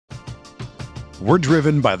We're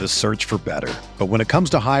driven by the search for better. But when it comes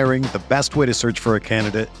to hiring, the best way to search for a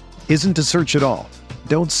candidate isn't to search at all.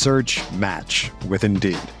 Don't search, match with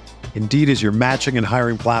Indeed. Indeed is your matching and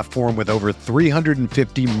hiring platform with over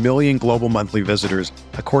 350 million global monthly visitors,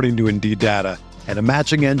 according to Indeed data, and a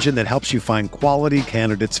matching engine that helps you find quality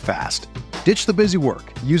candidates fast. Ditch the busy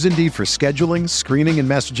work. Use Indeed for scheduling, screening, and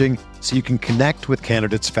messaging so you can connect with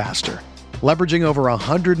candidates faster. Leveraging over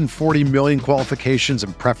 140 million qualifications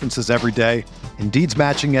and preferences every day, Indeed's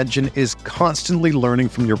matching engine is constantly learning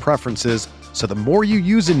from your preferences, so the more you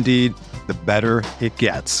use Indeed, the better it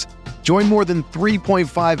gets. Join more than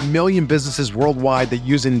 3.5 million businesses worldwide that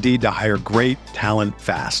use Indeed to hire great talent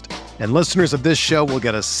fast. And listeners of this show will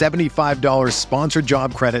get a $75 sponsored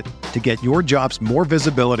job credit to get your jobs more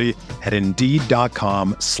visibility at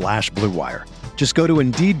Indeed.com/Blue Wire. Just go to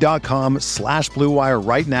Indeed.com/Blue Wire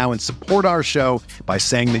right now and support our show by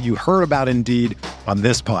saying that you heard about Indeed on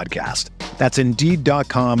this podcast. That's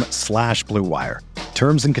Indeed.com/Blue Wire.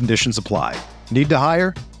 Terms and conditions apply. Need to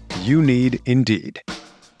hire? You need Indeed.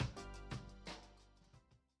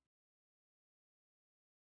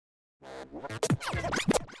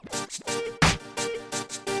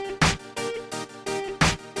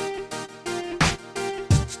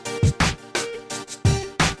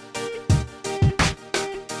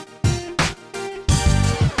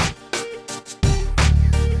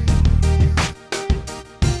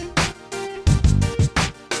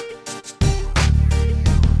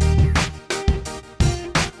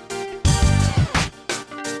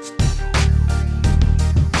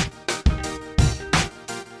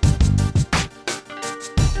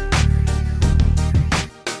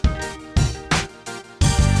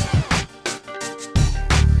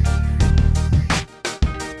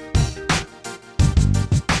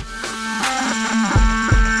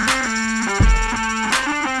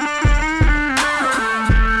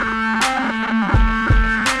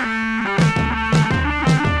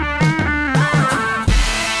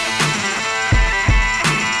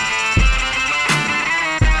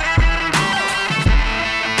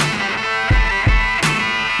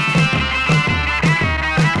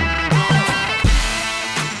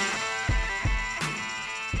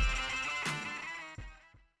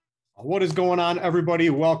 What is going on, everybody?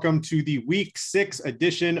 Welcome to the Week 6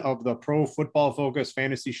 edition of the Pro Football Focus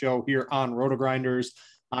Fantasy Show here on RotoGrinders.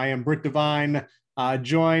 I am Britt Devine,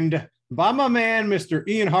 joined by my man, Mr.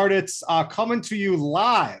 Ian Hartitz, coming to you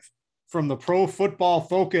live from the Pro Football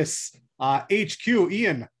Focus HQ.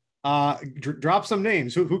 Ian, drop some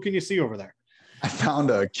names. Who can you see over there? I found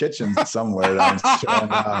a kitchen somewhere that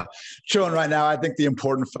I'm showing right now. I think the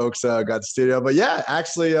important folks got the studio. But yeah,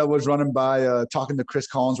 actually was running by talking to Chris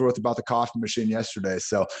Collinsworth about the coffee machine yesterday.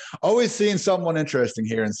 So always seeing someone interesting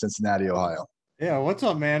here in Cincinnati, Ohio. Yeah, what's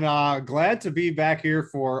up, man? Glad to be back here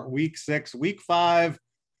for Week 6. Week 5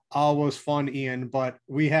 was fun, Ian, but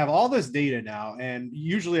we have all this data now. And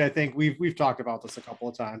usually I think we've talked about this a couple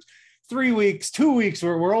of times. 3 weeks, 2 weeks,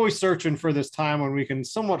 we're always searching for this time when we can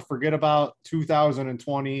somewhat forget about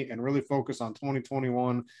 2020 and really focus on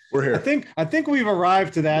 2021. We're here. I think we've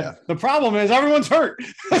arrived to that. Yeah. The problem is everyone's hurt.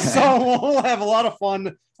 So we'll have a lot of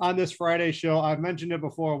fun on this Friday show. I've mentioned it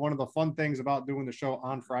before. One of the fun things about doing the show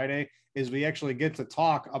on Friday is we actually get to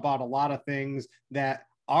talk about a lot of things that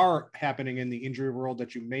are happening in the injury world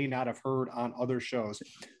that you may not have heard on other shows.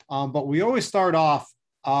 But we always start off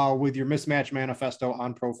with your mismatch manifesto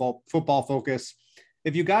on Pro Football Focus.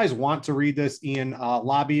 If you guys want to read this, Ian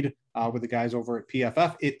lobbied with the guys over at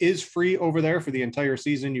PFF. It is free over there for the entire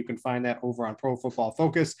season. You can find that over on Pro Football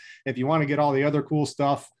Focus. If you want to get all the other cool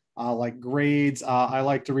stuff like grades, I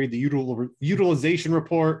like to read the utilization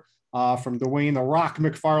report from Dwayne The Rock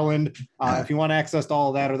McFarland. If you want access to all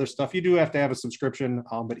of that other stuff, you do have to have a subscription,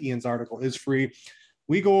 but Ian's article is free.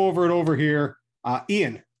 We go over it over here.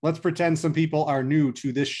 Ian, let's pretend some people are new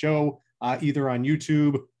to this show, either on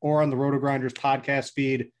YouTube or on the RotoGrinders podcast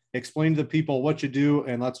feed. Explain to the people what you do,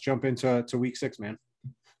 and let's jump into Week 6, man.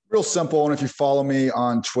 Real simple. And if you follow me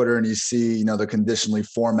on Twitter and you see, the conditionally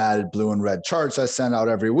formatted blue and red charts I send out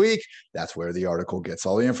every week, that's where the article gets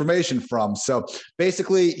all the information from. So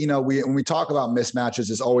basically, when we talk about mismatches,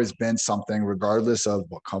 it's always been something, regardless of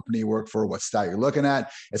what company you work for, what stat you're looking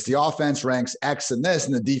at. It's the offense ranks X in this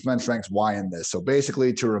and the defense ranks Y in this. So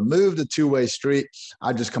basically, to remove the two-way street,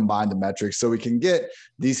 I just combined the metrics so we can get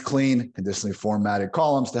these clean, conditionally formatted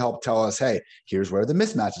columns to help tell us, hey, here's where the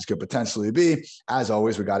mismatches could potentially be. As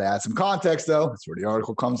always, we got to add some context, though. That's where the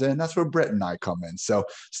article comes in. That's where Britt and I come in. So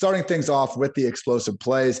starting things off with the explosive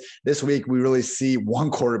plays, this week we really see one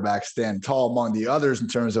quarterback stand tall among the others in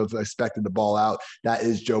terms of expecting the ball out. That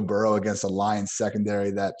is Joe Burrow against a Lions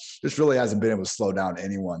secondary that just really hasn't been able to slow down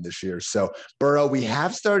anyone this year. So Burrow, we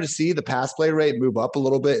have started to see the pass play rate move up a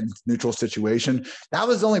little bit in neutral situation. That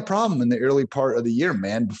was the only problem in the early part of the year,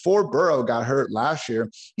 man. Before Burrow got hurt last year,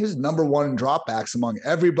 he was number one in dropbacks among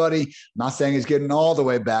everybody. I'm not saying he's getting all the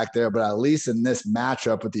way back there, but at least in this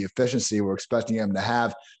matchup with the efficiency we're expecting him to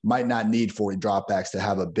have, might not need 40 dropbacks to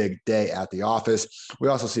have a big day at the office. We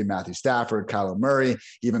also see Matthew Stafford, Kyler Murray,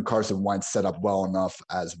 even Carson Wentz set up well enough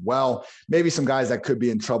as well. Maybe some guys that could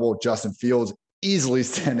be in trouble. Justin Fields easily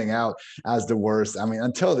standing out as the worst. I mean,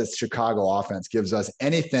 until this Chicago offense gives us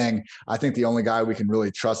anything, I think the only guy we can really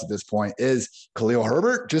trust at this point is Khalil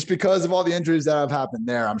Herbert, just because of all the injuries that have happened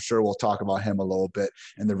there. I'm sure we'll talk about him a little bit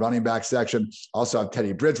in the running back section. Also have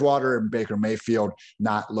Teddy Bridgewater and Baker Mayfield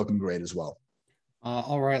not looking great as well.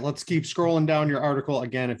 All right, let's keep scrolling down your article.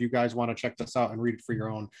 Again, if you guys want to check this out and read it for your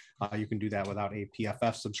own, you can do that without a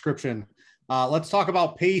PFF subscription. Let's talk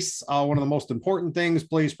about pace. One of the most important things,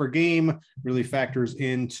 plays per game, really factors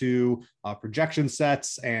into projection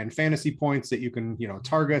sets and fantasy points that you can,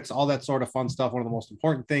 targets, all that sort of fun stuff. One of the most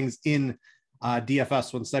important things in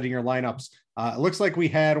DFS when setting your lineups. It looks like we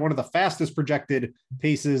had one of the fastest projected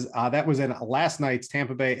paces. That was in last night's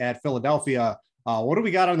Tampa Bay at Philadelphia. What do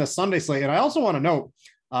we got on the Sunday slate? And I also want to note,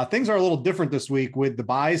 things are a little different this week with the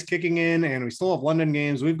buys kicking in, and we still have London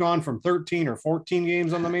games. We've gone from 13 or 14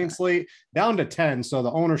 games on the main slate down to 10. So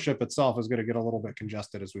the ownership itself is going to get a little bit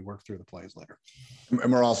congested as we work through the plays later. And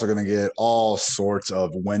we're also going to get all sorts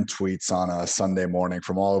of wind tweets on a Sunday morning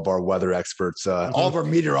from all of our weather experts, all of our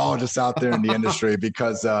meteorologists out there in the industry,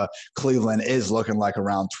 because Cleveland is looking like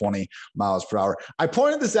around 20 miles per hour. I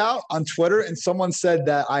pointed this out on Twitter, and someone said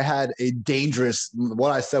that I had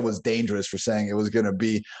what I said was dangerous for saying it was going to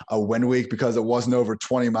be a wind week because it wasn't over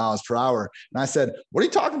 20 miles per hour. And I said, what are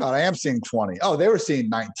you talking about? I am seeing 20. Oh, they were seeing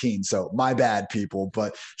 19. So my bad, people.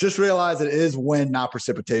 But just realize that it is wind, not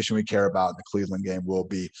precipitation we care about. And the Cleveland game will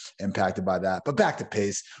be impacted by that. But back to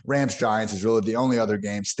pace, Rams Giants is really the only other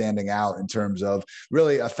game standing out in terms of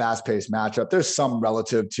really a fast-paced matchup. There's some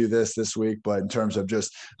relative to this week, but in terms of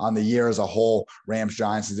just on the year as a whole, Rams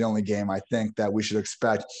Giants is the only game I think that we should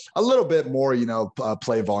expect a little bit more,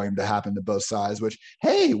 play volume to happen to both sides, which,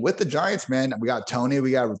 hey, with the Giants, man, we got Tony,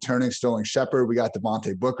 we got returning Sterling Shepard, we got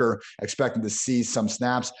Devontae Booker expecting to see some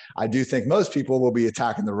snaps. I do think most people will be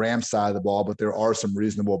attacking the Rams side of the ball, but there are some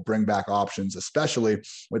reasonable bring back options, especially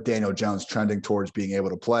with Daniel Jones trending towards being able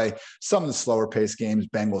to play some of the slower paced games,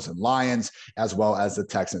 Bengals and Lions, as well as the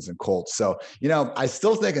Texans and Colts. So, I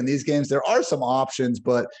still think in these games, there are some options,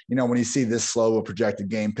 but when you see this slow of projected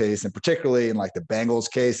game pace, and particularly in like the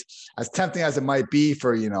Bengals case, as tempting as it might be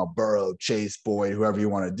for, Burrow, Chase, Boyd, whoever you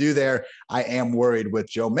want to do there, I am worried with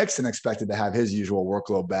Joe Mixon expected to have his usual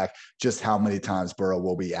workload back, just how many times Burrow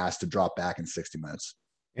will be asked to drop back in 60 minutes.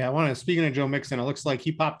 Yeah, speaking of Joe Mixon, it looks like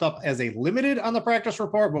he popped up as a limited on the practice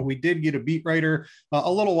report, but we did get a beat writer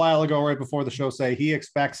a little while ago, right before the show, say he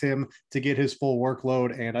expects him to get his full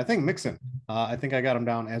workload. And I think Mixon, I got him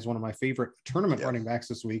down as one of my favorite tournament running backs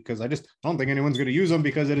this week, because I don't think anyone's going to use him,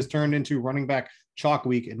 because it has turned into running back chalk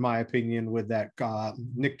week, in my opinion, with that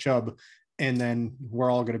Nick Chubb. And then we're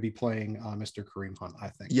all going to be playing Mr. Kareem Hunt, I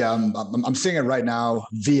think. Yeah, I'm seeing it right now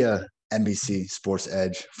via NBC Sports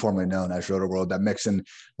Edge, formerly known as Roto-World, that Mixon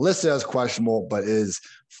listed as questionable, but is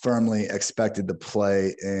firmly expected to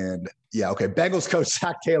play. And Bengals coach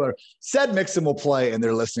Zach Taylor said Mixon will play, and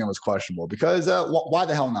they're listing him as questionable because why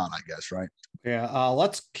the hell not, I guess, right? Yeah,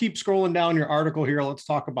 let's keep scrolling down your article here. Let's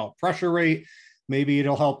talk about pressure rate. Maybe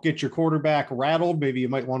it'll help get your quarterback rattled. Maybe you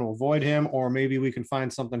might want to avoid him, or maybe we can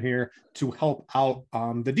find something here to help out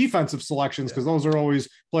the defensive selections, because those are always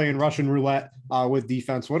playing Russian roulette with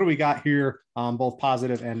defense. What do we got here, both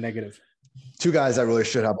positive and negative? Two guys that really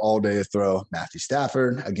should have all day to throw, Matthew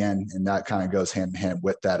Stafford, again, and that kind of goes hand in hand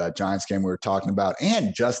with that Giants game we were talking about,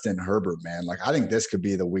 and Justin Herbert, man. Like, I think this could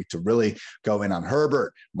be the week to really go in on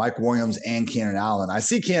Herbert, Mike Williams, and Keenan Allen. I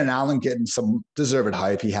see Keenan Allen getting some deserved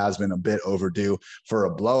hype. He has been a bit overdue for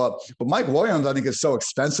a blow-up, but Mike Williams, I think, is so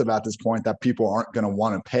expensive at this point that people aren't going to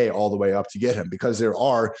want to pay all the way up to get him, because there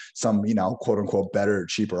are some, quote-unquote better,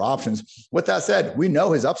 cheaper options. With that said, we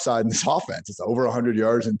know his upside in this offense. It's over 100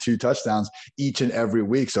 yards and 2 touchdowns each and every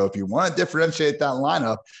week. So if you want to differentiate that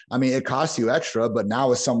lineup, I mean, it costs you extra, but now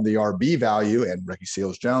with some of the RB value and Ricky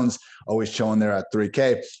Seals-Jones always chilling there at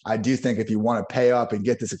 3K, I do think if you want to pay up and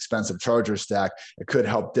get this expensive Charger stack, it could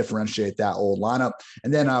help differentiate that old lineup.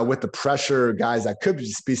 And then with the pressure guys that could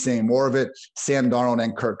just be seeing more of it, Sam Darnold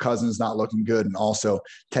and Kirk Cousins not looking good, and also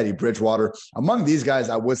Teddy Bridgewater. Among these guys,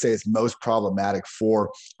 I would say it's most problematic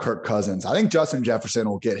for Kirk Cousins. I think Justin Jefferson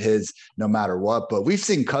will get his no matter what, but we've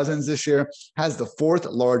seen Cousins this year has the fourth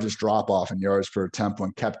largest drop-off in yards per attempt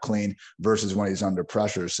when kept clean versus when he's under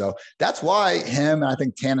pressure. So that's why him, and I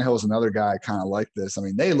think Tannehill is another guy kind of like this. I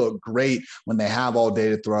mean, they look great when they have all day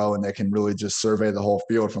to throw and they can really just survey the whole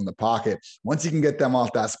field from the pocket. Once you can get them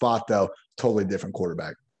off that spot, though, totally different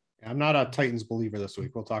quarterback. I'm not a Titans believer this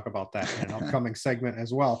week. We'll talk about that in an upcoming segment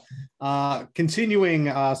as well. Continuing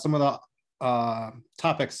some of the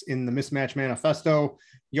topics in the mismatch manifesto,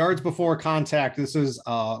 yards before contact. This is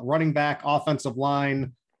running back, offensive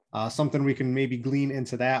line, something we can maybe glean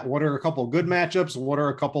into that. What are a couple good matchups? What are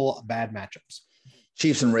a couple bad matchups?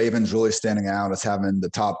 Chiefs and Ravens really standing out as having the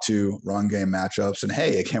top two run game matchups. And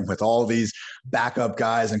hey, again, with all these backup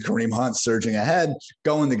guys and Kareem Hunt surging ahead,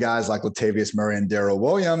 going to guys like Latavius Murray and Darrell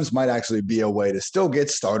Williams might actually be a way to still get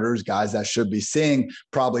starters, guys that should be seeing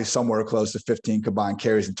probably somewhere close to 15 combined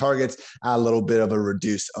carries and targets at a little bit of a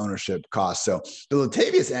reduced ownership cost. So the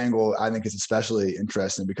Latavius angle, I think, is especially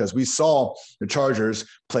interesting because we saw the Chargers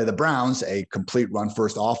play the Browns, a complete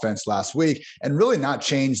run-first offense last week, and really not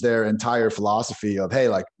change their entire philosophy of, hey,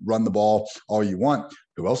 like run the ball all you want.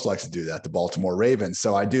 Who else likes to do that? The Baltimore Ravens.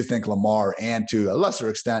 So I do think Lamar and to a lesser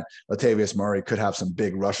extent, Latavius Murray could have some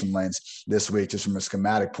big rushing lanes this week, just from a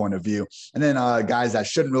schematic point of view. And then guys that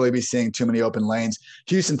shouldn't really be seeing too many open lanes.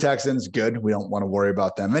 Houston Texans, good. We don't want to worry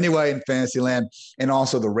about them anyway in fantasy land. And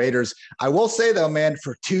also the Raiders. I will say though, man,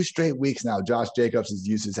 for 2 straight weeks now, Josh Jacobs'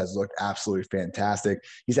 usage has looked absolutely fantastic.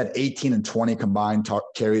 He's had 18 and 20 combined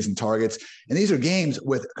carries and targets. And these are games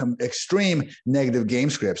with extreme negative game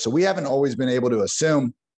scripts. So we haven't always been able to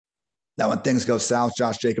assume that when things go south,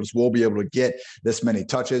 Josh Jacobs will be able to get this many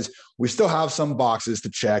touches. We still have some boxes to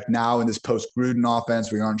check. Now in this post-Gruden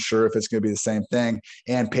offense, we aren't sure if it's going to be the same thing.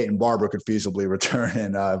 And Peyton Barber could feasibly return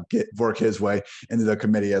and work his way into the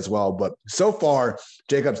committee as well. But so far,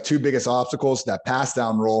 Jacobs' 2 biggest obstacles, that pass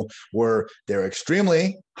down role, were they're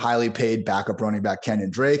extremely highly paid backup running back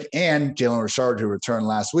Kenyon Drake and Jalen Richard, who returned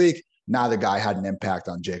last week. Now the guy had an impact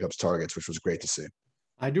on Jacobs' targets, which was great to see.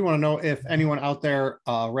 I do want to know if anyone out there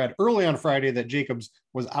read early on Friday that Jacobs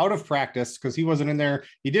was out of practice because he wasn't in there.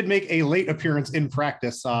 He did make a late appearance in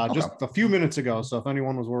practice just a few minutes ago. So if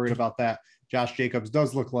anyone was worried about that, Josh Jacobs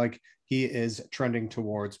does look like he is trending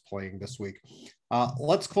towards playing this week.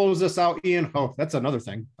 Let's close this out, Ian. Oh, that's another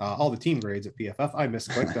thing. All the team grades at PFF. I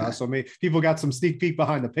misclicked. So people got some sneak peek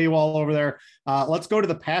behind the paywall over there. Let's go to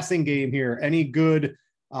the passing game here. Any good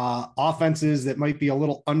offenses that might be a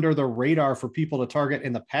little under the radar for people to target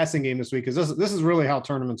in the passing game this week? Because this is really how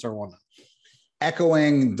tournaments are won.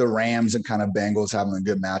 Echoing the Rams and kind of Bengals having a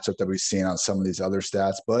good matchup that we've seen on some of these other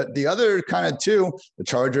stats. But the other kind of two, the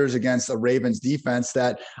Chargers against the Ravens defense,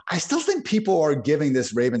 that I still think people are giving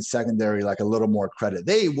this Ravens secondary like a little more credit.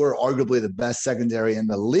 They were arguably the best secondary in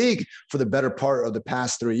the league for the better part of the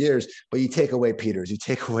past 3 years. But you take away Peters, you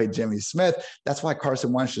take away Jimmy Smith. That's why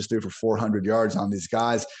Carson Wentz just threw for 400 yards on these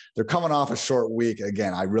guys. They're coming off a short week.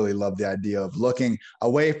 Again, I really love the idea of looking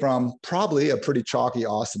away from probably a pretty chalky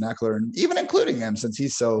Austin Eckler, and even including him since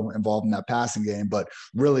he's so involved in that passing game, but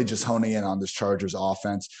really just honing in on this Chargers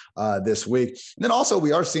offense this week. And then also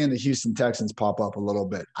we are seeing the Houston Texans pop up a little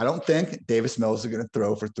bit. I don't think Davis Mills is going to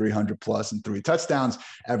throw for 300 plus and 3 touchdowns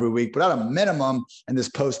every week, but at a minimum in this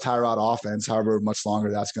post-Tyrod offense, however much longer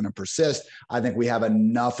that's going to persist, I think we have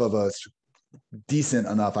enough of a decent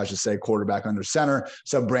enough, I should say, quarterback under center.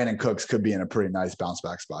 So Brandon Cooks could be in a pretty nice bounce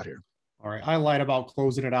back spot here. All right. I lied about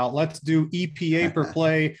closing it out. Let's do EPA per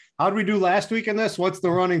play. How did we do last week in this? What's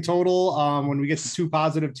the running total when we get to 2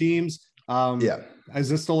 positive teams? Is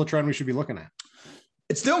this still a trend we should be looking at?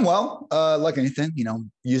 It's doing well. Like anything,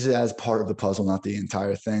 use it as part of the puzzle, not the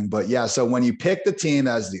entire thing. But yeah, so when you pick the team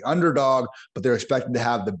as the underdog, but they're expected to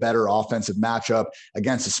have the better offensive matchup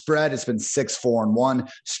against the spread, it's been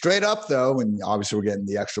 6-4-1. Straight up though, and obviously we're getting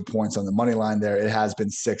the extra points on the money line there, it has been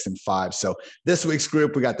 6-5. So this week's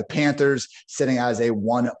group, we got the Panthers sitting as a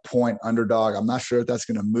 1-point underdog. I'm not sure if that's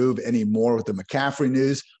going to move anymore with the McCaffrey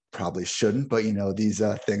news, Probably shouldn't, but these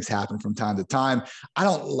things happen from time to time. I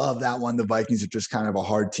don't love that one. The Vikings are just kind of a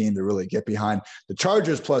hard team to really get behind. The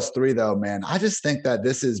Chargers +3 though, man, I just think that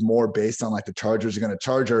this is more based on like the Chargers are going to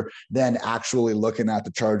charger than actually looking at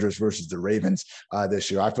the Chargers versus the Ravens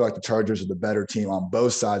this year. I feel like the Chargers are the better team on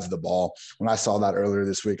both sides of the ball. When I saw that earlier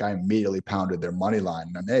this week, I immediately pounded their money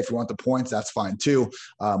line. And hey, if you want the points, that's fine too.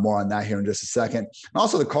 More on that here in just a second. And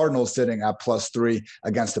also the Cardinals sitting at +3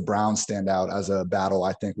 against the Browns stand out as a battle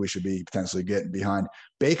I think we should be potentially getting behind.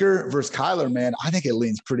 Baker versus Kyler, man, I think it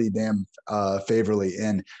leans pretty damn favorably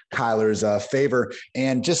in Kyler's favor.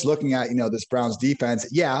 And just looking at, this Browns defense,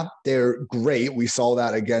 yeah, they're great. We saw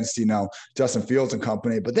that against, Justin Fields and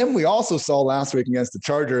company. But then we also saw last week against the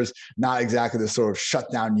Chargers, not exactly the sort of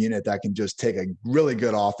shutdown unit that can just take a really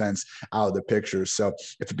good offense out of the picture. So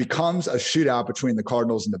if it becomes a shootout between the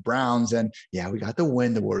Cardinals and the Browns, and yeah, we got the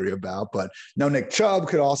win to worry about. But no, Nick Chubb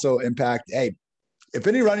could also impact, hey, if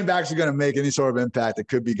any running backs are going to make any sort of impact, it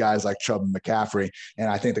could be guys like Chubb and McCaffrey. And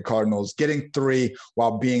I think the Cardinals getting 3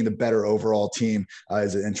 while being the better overall team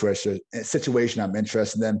is an interesting situation I'm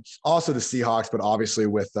interested in. Also the Seahawks, but obviously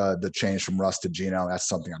with the change from Russ to Geno, that's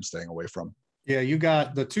something I'm staying away from. Yeah, you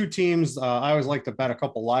got the two teams. I always like to bet a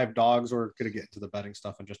couple live dogs. We're going to get into the betting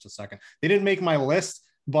stuff in just a second. They didn't make my list,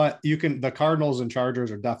 but the Cardinals and Chargers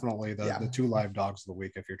are definitely the two live dogs of the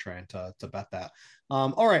week if you're trying to bet that.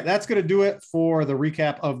 All right, that's going to do it for the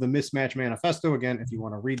recap of the Mismatch Manifesto. Again, if you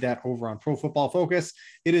want to read that over on Pro Football Focus,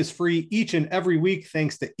 it is free each and every week.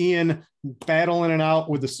 Thanks to Ian battling it out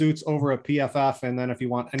with the suits over at PFF. And then if you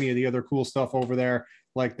want any of the other cool stuff over there,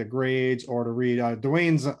 like the grades or to read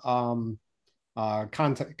Dwayne's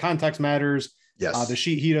context matters. Yes. The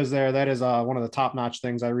sheet he does there, that is one of the top-notch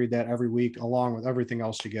things. I read that every week along with everything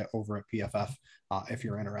else you get over at PFF if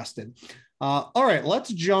you're interested. All right, let's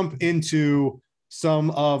jump into some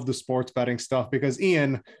of the sports betting stuff because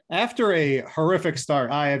Ian, after a horrific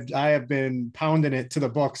start, I have been pounding it to the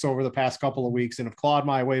books over the past couple of weeks and have clawed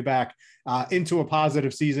my way back into a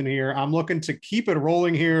positive season here. I'm looking to keep it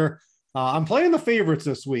rolling here. I'm playing the favorites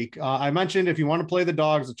this week. I mentioned if you want to play the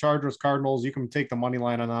dogs, the Chargers, Cardinals, you can take the money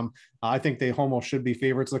line on them. I think they almost should be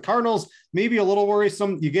favorites. The Cardinals, maybe a little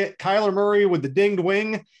worrisome. You get Kyler Murray with the dinged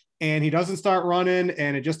wing, and he doesn't start running,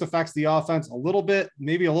 and it just affects the offense a little bit,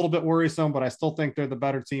 maybe a little bit worrisome, but I still think they're the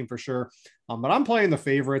better team for sure. But I'm playing the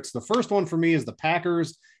favorites. The first one for me is the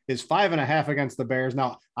Packers is 5.5 against the Bears.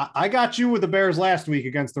 Now, I got you with the Bears last week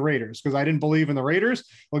against the Raiders because I didn't believe in the Raiders.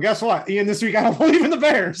 Well, guess what? Ian, this week I don't believe in the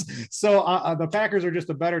Bears. So the Packers are just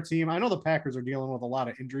a better team. I know the Packers are dealing with a lot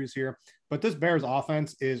of injuries here, but this Bears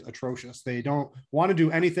offense is atrocious. They don't want to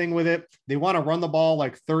do anything with it. They want to run the ball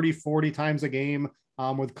like 30, 40 times a game.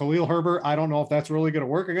 With Khalil Herbert, I don't know if that's really going to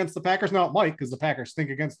work against the Packers. Now it might because the Packers stink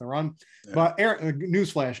against the run. Yeah. But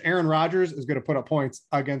newsflash, Aaron Rodgers is going to put up points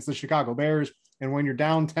against the Chicago Bears. And when you're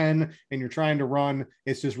down 10 and you're trying to run,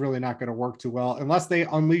 it's just really not going to work too well unless they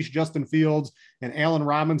unleash Justin Fields and Allen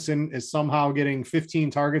Robinson is somehow getting 15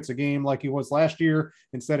 targets a game like he was last year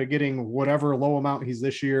instead of getting whatever low amount he's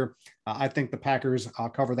this year. I think the Packers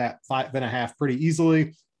cover that 5.5 pretty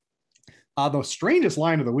easily. The strangest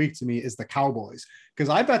line of the week to me is the Cowboys because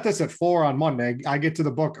I bet this at 4 on Monday. I get to the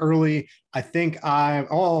book early. I think this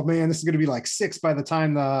is going to be like 6 by the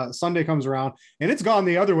time the Sunday comes around, and it's gone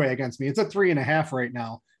the other way against me. It's at 3.5 right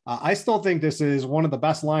now. I still think this is one of the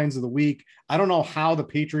best lines of the week. I don't know how the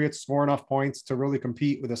Patriots score enough points to really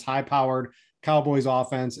compete with this high-powered Cowboys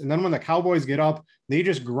offense. And then when the Cowboys get up, they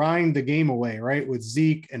just grind the game away, right? With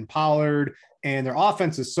Zeke and Pollard, and their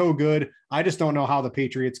offense is so good. I just don't know how the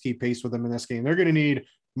Patriots keep pace with them in this game. They're going to need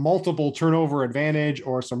multiple turnover advantage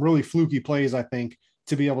or some really fluky plays, I think,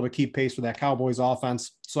 to be able to keep pace with that Cowboys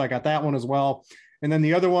offense. So I got that one as well. And then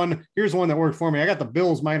the other one, here's one that worked for me. I got the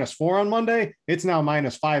Bills -4 on Monday. It's now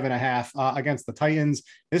 -5.5 against the Titans.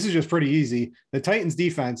 This is just pretty easy. The Titans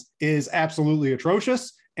defense is absolutely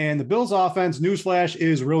atrocious. And the Bills offense, newsflash,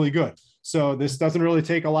 is really good. So this doesn't really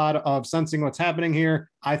take a lot of sensing what's happening here.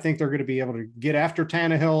 I think they're going to be able to get after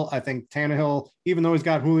Tannehill. I think Tannehill, even though he's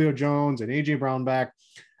got Julio Jones and A.J. Brown back,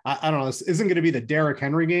 I don't know. This isn't going to be the Derrick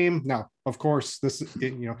Henry game. Now, of course,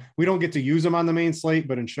 we don't get to use them on the main slate,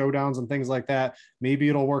 but in showdowns and things like that, maybe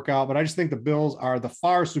it'll work out. But I just think the Bills are the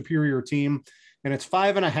far superior team, and it's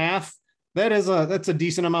 5.5. That's a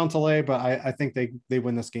decent amount to lay, but I think they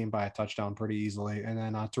win this game by a touchdown pretty easily. And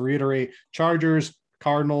then to reiterate, Chargers,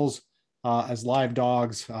 Cardinals as live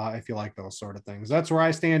dogs, if you like those sort of things. That's where I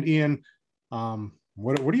stand, Ian.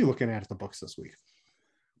 What are you looking at the books this week?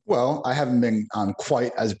 Well, I haven't been on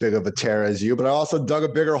quite as big of a tear as you, but I also dug a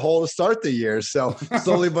bigger hole to start the year. So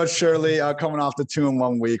slowly but surely, coming off the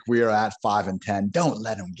 2-1 week, we are at 5-10. Don't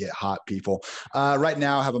let them get hot, people. Right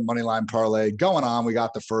now, I have a money line parlay going on. We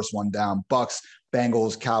got the first one down. Bucks,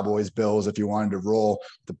 Bengals, Cowboys, Bills. If you wanted to roll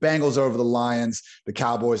the Bengals over the Lions, the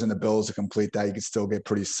Cowboys and the Bills to complete that, you could still get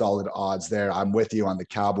pretty solid odds there. I'm with you on the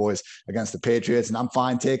Cowboys against the Patriots, and I'm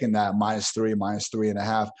fine taking that -3,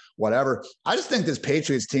 -3.5, whatever. I just think this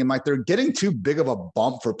Patriots team, like, they're getting too big of a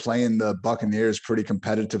bump for playing the Buccaneers pretty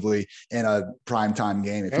competitively in a primetime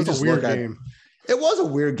game. If you just look at game. It was a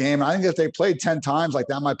weird game. I think if they played 10 times, like,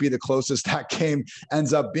 that might be the closest that game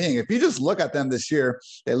ends up being. If you just look at them this year,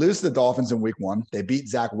 they lose to the Dolphins in week 1. They beat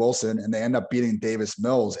Zach Wilson, and they end up beating Davis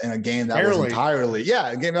Mills in a game that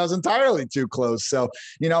was entirely too close. So,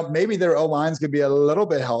 maybe their O-lines could be a little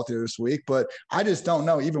bit healthier this week, but I just don't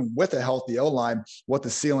know, even with a healthy O-line, what the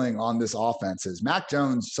ceiling on this offense is. Mac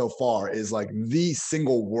Jones so far is like the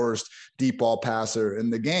single worst deep ball passer in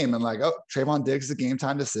the game. And Trayvon Diggs is a game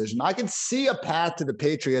time decision. I can see a path to the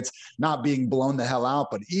Patriots not being blown the hell out,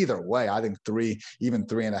 but either way, I think 3, even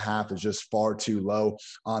 3.5 is just far too low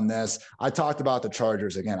on this. I talked about the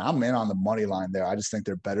Chargers again. I'm in on the money line there. I just think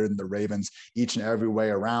they're better than the Ravens each and every way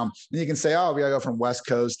around. And you can say, oh, we gotta go from West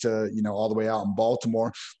Coast to, all the way out in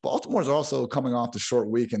Baltimore. Baltimore's also coming off the short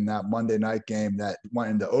week in that Monday night game that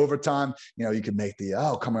went into overtime. You could make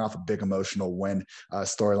the, coming off a big emotional win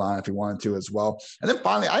storyline if you wanted to as well. And then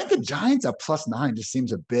finally, I think the Giants at +9 just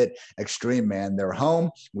seems a bit extreme, man. They're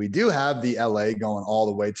home. We do have the LA going all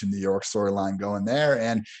the way to New York storyline going there.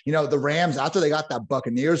 And, the Rams, after they got that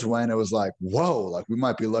Buccaneers win, it was like, whoa, like, we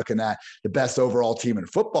might be looking at the best overall team in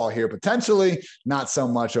football here, potentially. Not so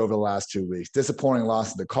much over the last 2 weeks. Disappointing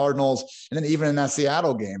loss to the Cardinals. And then even in that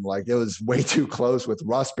Seattle game, like, it was way too close with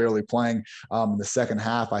Russ barely playing in the second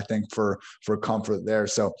half, I think, for comfort there.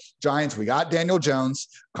 So Giants, we got Daniel Jones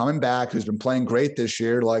coming back, who's been playing great this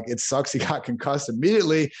year. Like, it sucks he got concussed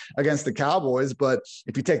immediately against the Cowboys, but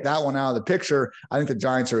if you take that one out of the picture, I think the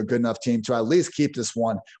Giants are a good enough team to at least keep this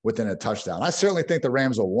one within a touchdown. I certainly think the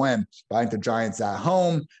Rams will win, but I think the Giants at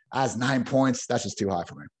home as 9 points, that's just too high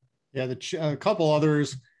for me. Yeah, a couple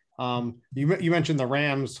others. You mentioned the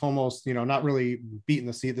Rams almost, not really beating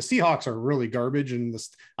the Seahawks are really garbage, and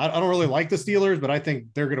I don't really like the Steelers, but I think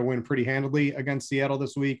they're going to win pretty handily against Seattle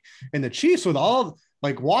this week. And the Chiefs, with all,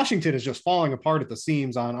 like, Washington is just falling apart at the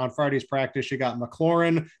seams on Friday's practice. You got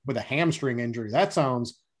McLaurin with a hamstring injury. That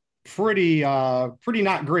sounds pretty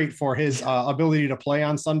not great for his ability to play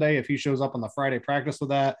on Sunday if he shows up on the Friday practice with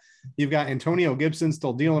that. You've got Antonio Gibson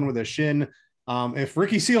still dealing with a shin. If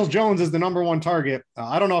Ricky Seals-Jones is the number one target,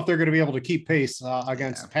 I don't know if they're going to be able to keep pace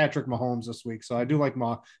against Patrick Mahomes this week. So I do like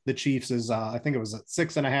the Chiefs I think it was at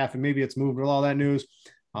 6.5, and maybe it's moved with all that news.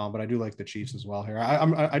 But I do like the Chiefs as well here.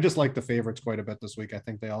 I just like the favorites quite a bit this week. I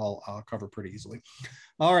think they all cover pretty easily.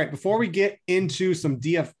 All right, before we get into some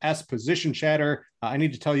DFS position chatter, I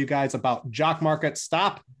need to tell you guys about Jock Market.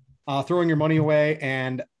 Stop throwing your money away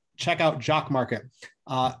and check out Jock Market.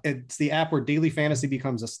 It's the app where daily fantasy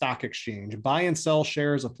becomes a stock exchange. Buy and sell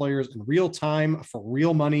shares of players in real time for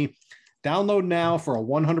real money. Download now for a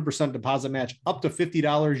 100% deposit match up to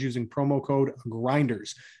 $50 using promo code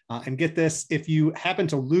GRINDERS. And get this, if you happen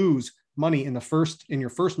to lose money in your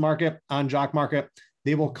first market on Jock Market,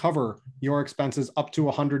 they will cover your expenses up to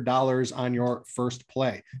 $100 on your first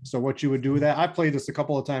play. So what you would do with that, I've played this a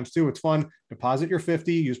couple of times too. It's fun. Deposit your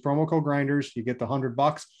 50, use promo code GRINDERS, you get the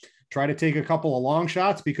 $100. Try to take a couple of long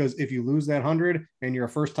shots, because if you lose that 100 and you're a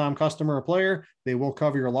first-time customer or player, they will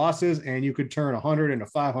cover your losses, and you could turn 100 into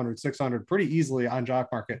 500, 600 pretty easily on Jock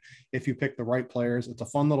Market if you pick the right players. It's a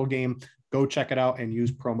fun little game. Go check it out and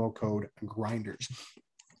use promo code GRINDERS.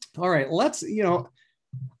 All right,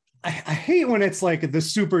 I hate when it's like the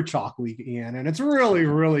super chalk week, Ian, and it's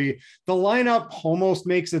really, the lineup almost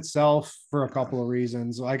makes itself for a couple of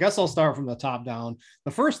reasons. I guess I'll start from the top down.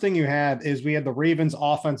 The first thing you have is we had the Ravens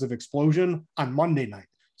offensive explosion on Monday night.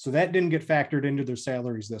 So that didn't get factored into their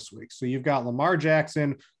salaries this week. So you've got Lamar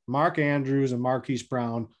Jackson, Mark Andrews, and Marquise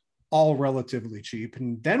Brown, all relatively cheap.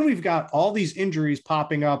 And then we've got all these injuries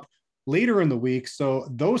popping up later in the week, so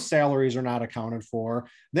those salaries are not accounted for.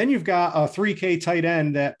 Then you've got a 3K tight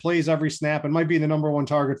end that plays every snap and might be the number one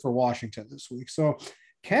target for Washington this week. So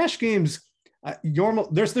cash games,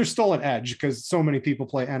 there's still an edge because so many people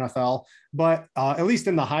play NFL, but at least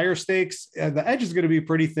in the higher stakes, the edge is going to be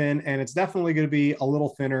pretty thin, and it's definitely going to be a little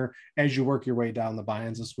thinner as you work your way down the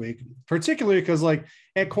buy-ins this week, particularly because, like,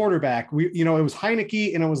 at quarterback, it was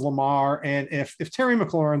Heineke and it was Lamar, and if Terry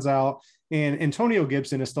McLaurin's out, And Antonio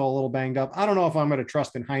Gibson is still a little banged up. I don't know if I'm going to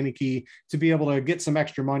trust in Heinicke to be able to get some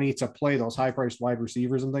extra money to play those high-priced wide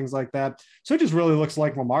receivers and things like that. So it just really looks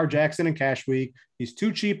like Lamar Jackson in cash week. He's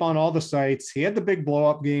too cheap on all the sites. He had the big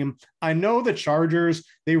blow-up game. I know the Chargers,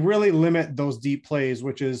 they really limit those deep plays,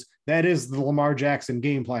 that is the Lamar Jackson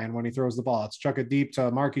game plan when he throws the ball. It's chuck it deep to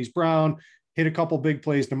Marquise Brown, hit a couple big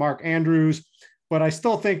plays to Mark Andrews, but I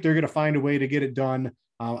still think they're going to find a way to get it done.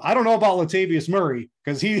 I don't know about Latavius Murray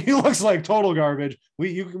because he looks like total garbage.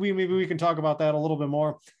 Maybe we can talk about that a little bit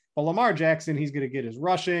more. But Lamar Jackson, he's going to get his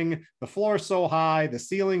rushing. The floor's so high, the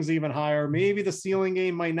ceiling's even higher. Maybe the ceiling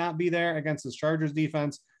game might not be there against this Chargers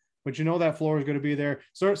defense, but that floor is going to be there.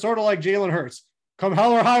 Sort of like Jalen Hurts. Come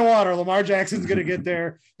hell or high water, Lamar Jackson's going to get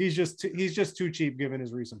there. He's just too cheap given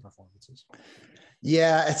his recent performances.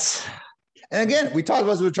 Yeah, and again, we talked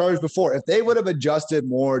about this with Chargers before. If they would have adjusted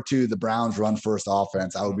more to the Browns' run-first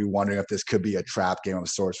offense, I would be wondering if this could be a trap game of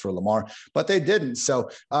sorts for Lamar. But they didn't. So,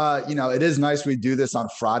 it is nice we do this on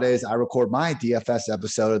Fridays. I record my DFS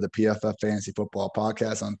episode of the PFF Fantasy Football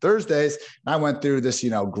Podcast on Thursdays. And I went through this,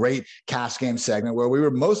 great cash game segment where we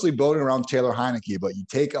were mostly building around Taylor Heinicke. But you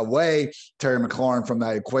take away Terry McLaurin from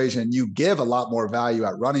that equation, you give a lot more value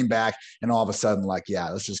at running back. And all of a sudden,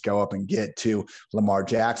 let's just go up and get to Lamar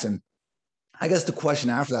Jackson. I guess the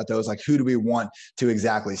question after that, though, is who do we want to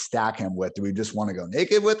exactly stack him with? Do we just want to go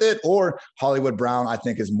naked with it? Or Hollywood Brown, I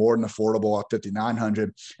think, is more than affordable at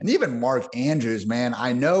 5,900. And even Mark Andrews, man,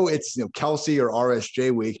 I know it's Kelsey or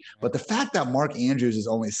RSJ week, but the fact that Mark Andrews is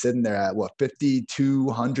only sitting there at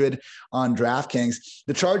 5,200 on DraftKings,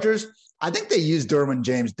 the Chargers, I think they used Derwin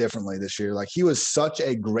James differently this year. He was such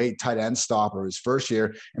a great tight end stopper his first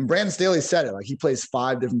year. And Brandon Staley said it, he plays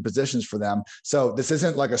 5 different positions for them. So this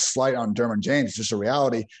isn't a slight on Derwin James, it's just a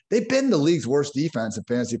reality. They've been the league's worst defense in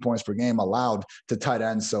fantasy points per game allowed to tight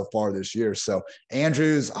ends so far this year. So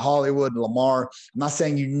Andrews, Hollywood, Lamar, I'm not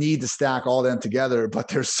saying you need to stack all them together, but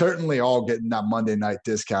they're certainly all getting that Monday night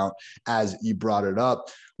discount as you brought it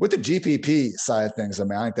up. With the GPP side of things, I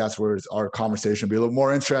think that's where our conversation will be a little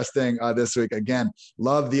more interesting this week. Again,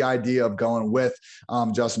 love the idea of going with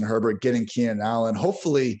Justin Herbert, getting Keenan Allen,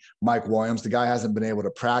 hopefully Mike Williams. The guy hasn't been able to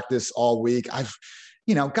practice all week. I've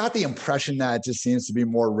got the impression that it just seems to be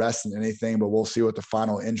more rest than anything, but we'll see what the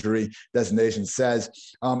final injury designation says.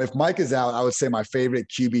 If Mike is out, I would say my favorite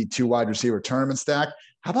QB 2 wide receiver tournament stack.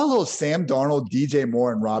 How about a little Sam Darnold, DJ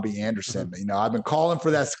Moore, and Robbie Anderson? I've been calling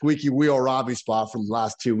for that squeaky wheel Robbie spot for the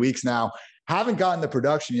last 2 weeks now. Haven't gotten the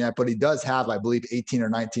production yet, but he does have, I believe, 18 or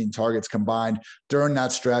 19 targets combined during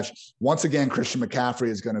that stretch. Once again, Christian McCaffrey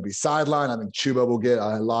is going to be sidelined. I think Chuba will get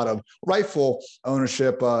a lot of rightful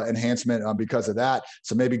ownership enhancement because of that.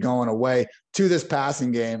 So maybe going away to this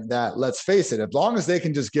passing game that, let's face it, as long as they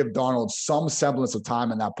can just give Darnold some semblance of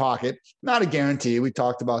time in that pocket, not a guarantee. We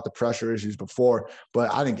talked about the pressure issues before,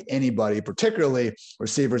 but I think anybody, particularly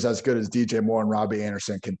receivers as good as DJ Moore and Robbie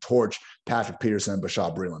Anderson, can torch Patrick Peterson and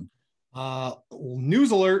Bashaud Breeland.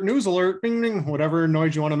 News alert, bing, bing, whatever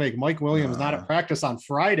noise you want to make. Mike Williams not at practice on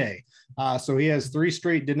Friday. So he has 3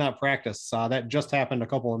 straight did not practice. That just happened a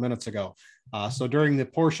couple of minutes ago. So during the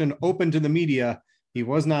portion open to the media, he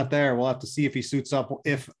was not there. We'll have to see if he suits up.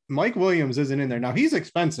 If Mike Williams isn't in there. Now he's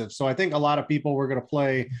expensive. So I think a lot of people were going to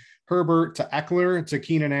play Herbert to Eckler to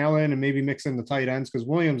Keenan Allen and maybe mix in the tight ends because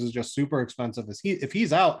Williams is just super expensive. If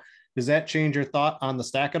he's out, does that change your thought on the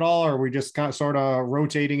stack at all? Or are we just kind of sort of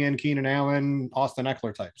rotating in Keenan Allen, Austin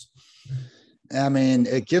Eckler types?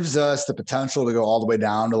 It gives us the potential to go all the way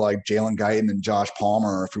down to Jalen Guyton and Josh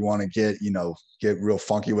Palmer if we want to get real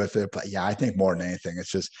funky with it. But yeah, I think more than anything, it's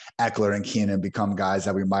just Eckler and Keenan become guys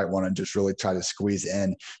that we might want to just really try to squeeze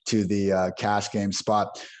in to the cash game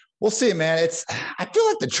spot. We'll see, man. I feel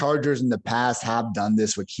like the Chargers in the past have done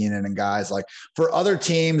this with Keenan and guys. For other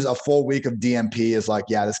teams, a full week of DMP is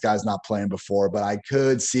yeah, this guy's not playing before, but I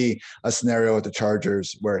could see a scenario with the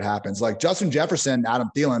Chargers where it happens. Justin Jefferson,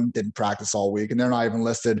 Adam Thielen didn't practice all week, and they're not even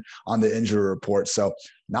listed on the injury report. So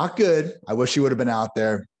not good. I wish he would have been out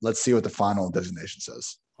there. Let's see what the final designation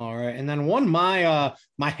says. All right. And then my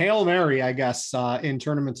Hail Mary, I guess, in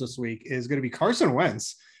tournaments this week is going to be Carson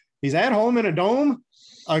Wentz. He's at home in a dome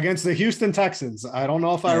against the Houston Texans. I don't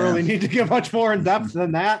know if I really need to get much more in depth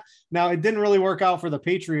than that. Now, it didn't really work out for the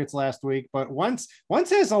Patriots last week, but once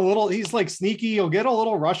has a little, he's sneaky. He'll get a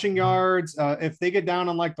little rushing yards. If they get down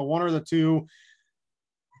on the 1 or the 2,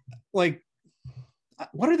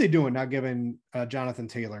 what are they doing now giving Jonathan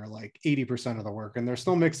Taylor 80% of the work? And they're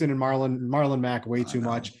still mixing in Marlon Mack way too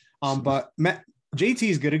much. But JT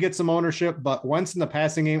is going to get some ownership, but Wentz in the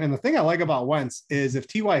passing game. And the thing I like about Wentz is if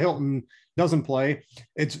T.Y. Hilton doesn't play,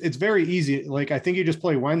 it's very easy. I think you just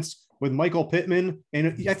play Wentz with Michael Pittman.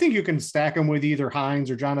 And I think you can stack him with either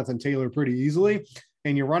Hines or Jonathan Taylor pretty easily.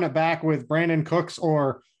 And you run it back with Brandon Cooks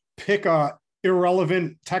or pick a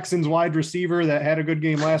irrelevant Texans wide receiver that had a good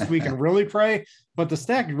game last week and really pray. But the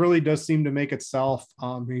stack really does seem to make itself.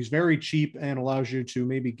 He's very cheap and allows you to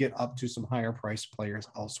maybe get up to some higher priced players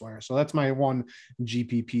elsewhere. So that's my one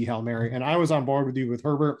GPP Hail Mary. And I was on board with you with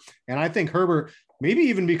Herbert. And I think Herbert maybe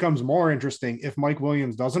even becomes more interesting if Mike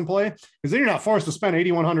Williams doesn't play, because then you're not forced to spend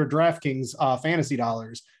 8,100 DraftKings fantasy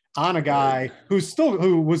dollars on a guy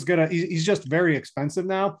he's just very expensive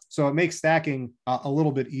now. So it makes stacking a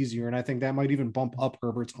little bit easier. And I think that might even bump up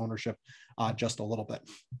Herbert's ownership just a little bit.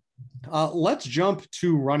 Let's jump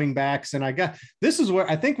to running backs. And I guess this is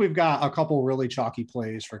where I think we've got a couple really chalky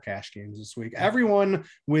plays for cash games this week. Everyone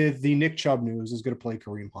with the Nick Chubb news is going to play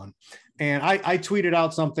Kareem Hunt. And I tweeted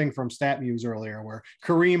out something from StatMuse earlier where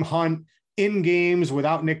Kareem Hunt in games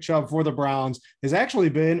without Nick Chubb for the Browns has actually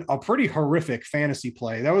been a pretty horrific fantasy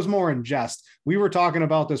play. That was more in jest. We were talking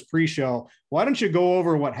about this pre-show. Why don't you go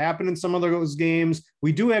over what happened in some of those games?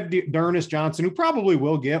 We do have D'Ernest Johnson, who probably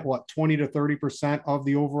will get 20 to 30% of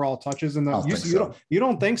the overall touches. And you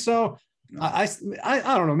don't think so? No.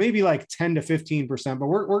 I don't know, maybe like 10 to 15%, but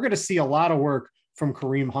we're going to see a lot of work from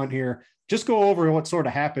Kareem Hunt here. Just go over what sort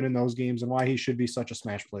of happened in those games and why he should be such a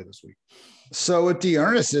smash play this week. So with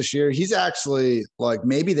D'Ernest this year, he's actually like,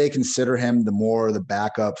 maybe they consider him the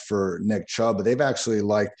backup for Nick Chubb, but they've actually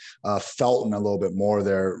liked Felton a little bit more,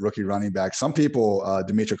 their rookie running back. Some people,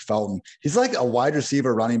 Demetric Felton, he's like a wide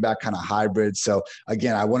receiver running back kind of hybrid. So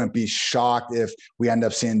again, I wouldn't be shocked if we end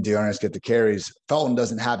up seeing D'Ernest get the carries. Felton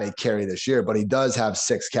doesn't have a carry this year, but he does have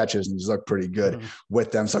 6 catches and he's looked pretty good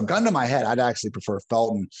with them. So gun to my head, I'd actually prefer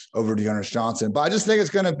Felton over D'Ernest Johnson, but I just think it's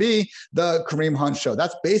going to be the Kareem Hunt show.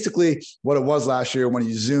 That's basically what it was last year when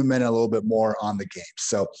you zoom in a little bit more on the game.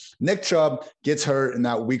 So Nick Chubb gets hurt in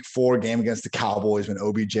that week 4 game against the Cowboys when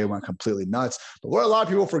OBJ went completely nuts. But what a lot of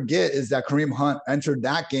people forget is that Kareem Hunt entered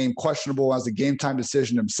that game questionable as a game time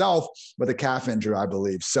decision himself with a calf injury, I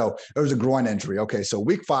believe. So it was a groin injury. Okay, so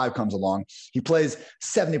week 5 comes along. He plays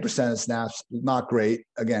 70% of snaps. Not great.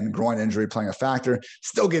 Again, groin injury playing a factor.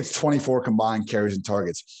 Still gets 24 combined carries and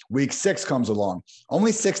targets. Week 6 comes along.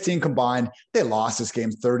 Only 16 combined. They lost this game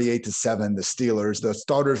 38-7. The Steelers. The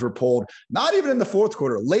starters were pulled, not even in the fourth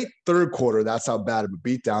quarter, late third quarter. That's how bad of a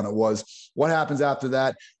beatdown it was. What happens after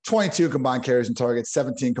that? 22 combined carries and targets,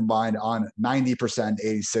 17 combined on 90%,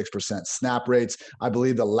 86% snap rates. I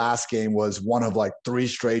believe the last game was one of like 3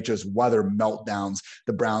 straight just weather meltdowns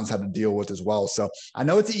the Browns had to deal with as well. So I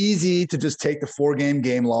know it's easy to just take the 4-game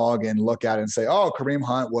game log and look at it and say, oh, Kareem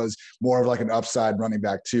Hunt was more of like an upside running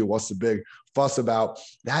back too. What's the big fuss about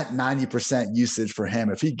that 90% usage for him?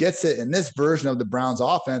 If he gets it in this version of the Browns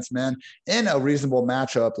offense, man, in a reasonable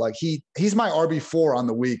matchup, like he's my RB4 on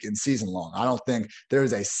the week in season long. I don't think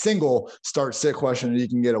there's a single start-sit question that you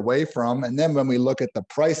can get away from. And then when we look at the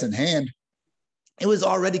price in hand, it was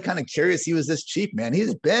already kind of curious he was this cheap, man.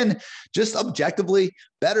 He's been just objectively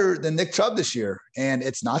better than Nick Chubb this year. And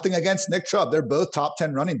it's nothing against Nick Chubb. They're both top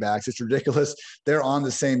 10 running backs. It's ridiculous they're on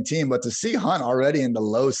the same team. But to see Hunt already in the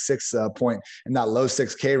low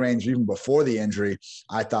 6K range, even before the injury,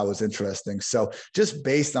 I thought was interesting. So just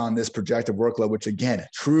based on this projected workload, which again,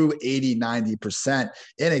 true 80-90%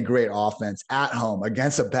 in a great offense at home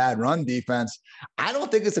against a bad run defense, I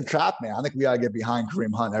don't think it's a trap, man. I think we got to get behind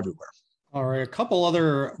Kareem Hunt everywhere. All right, a couple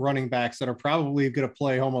other running backs that are probably going to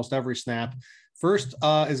play almost every snap. First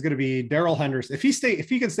is going to be Darrell Henderson. If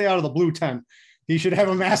he can stay out of the blue tent, he should have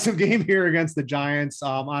a massive game here against the Giants.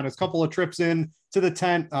 On his couple of trips in to the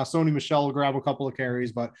tent, Sony Michel will grab a couple of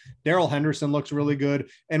carries, but Darrell Henderson looks really good.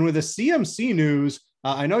 And with the CMC news,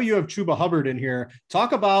 I know you have Chuba Hubbard in here.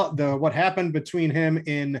 Talk about what happened between him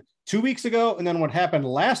in 2 weeks ago and then what happened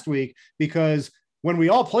last week, because when we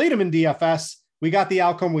all played him in DFS, we got the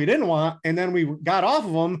outcome we didn't want, and then we got off of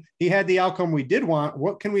him. He had the outcome we did want.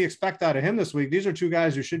 What can we expect out of him this week? These are 2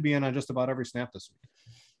 guys who should be in on just about every snap this week.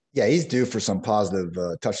 Yeah, he's due for some positive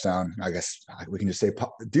touchdown. I guess we can just say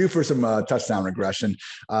due for some touchdown regression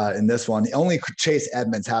in this one. Only Chase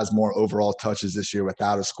Edmonds has more overall touches this year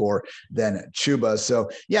without a score than Chuba. So,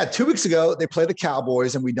 yeah, 2 weeks ago, they play the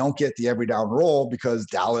Cowboys, and we don't get the every down roll because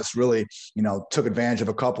Dallas really, took advantage of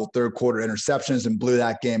a couple third quarter interceptions and blew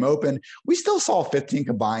that game open. We still saw 15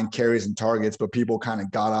 combined carries and targets, but people kind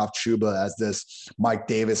of got off Chuba as this Mike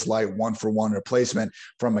Davis light 1-for-1 replacement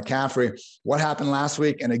from McCaffrey. What happened last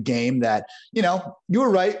week? And game that, you were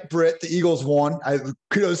right, Britt. The Eagles won.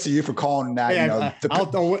 Kudos to you for calling that.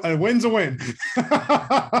 A win's a win.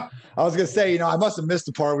 I was going to say, I must have missed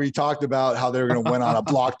the part where you talked about how they were going to win on a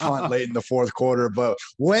blocked punt late in the fourth quarter, but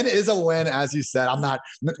win is a win, as you said. I'm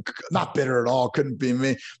not bitter at all. Couldn't be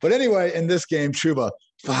me. But anyway, in this game, Chuba,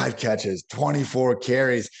 5 catches, 24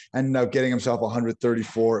 carries, ended up getting himself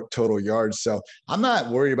 134 total yards. So I'm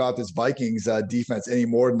not worried about this Vikings defense any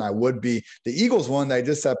more than I would be the Eagles one that I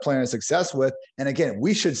just had plenty of success with. And again,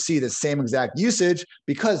 we should see the same exact usage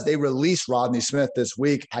because they released Rodney Smith this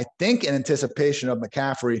week, I think in anticipation of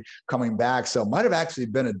McCaffrey coming back. So it might have actually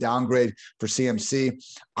been a downgrade for CMC.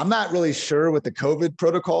 I'm not really sure with the COVID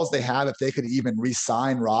protocols they have if they could even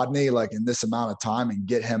re-sign Rodney like in this amount of time and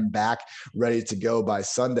get him back ready to go by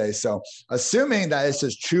Sunday. So assuming that it's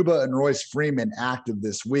just Chuba and Royce Freeman active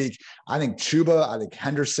this week, I think Chuba, I think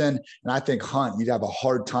Henderson, and I think Hunt, you'd have a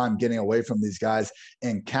hard time getting away from these guys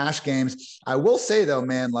in cash games. I will say though,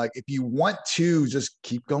 man, like if you want to just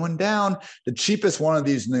keep going down, the cheapest one of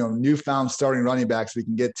these newfound starting running backs we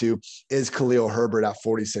can get to is Khalil Herbert at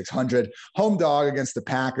 4,600. Home dog against the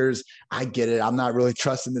Packers. I get it. I'm not really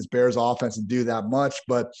trusting this Bears offense to do that much,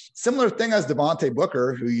 but similar thing as Devontae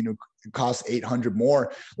Booker, who, costs 800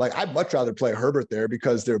 more. Like I'd much rather play Herbert there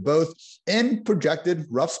because they're both in projected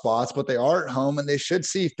rough spots, but they are at home and they should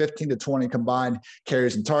see 15 to 20 combined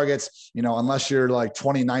carries and targets. Unless you're like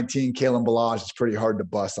 2019 Kalen Ballage, it's pretty hard to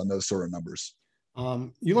bust on those sort of numbers.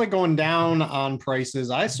 You like going down on prices.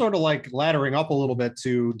 I sort of like laddering up a little bit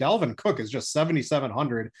to Dalvin Cook is just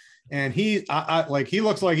 7,700, and he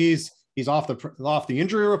looks like he's off the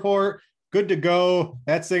injury report, good to go.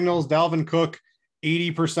 That signals Dalvin Cook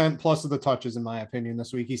 80% plus of the touches, in my opinion,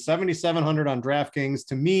 this week. He's 7,700 on DraftKings.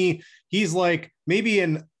 To me, he's like maybe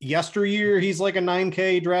in yesteryear, he's like a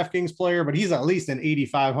 9K DraftKings player, but he's at least an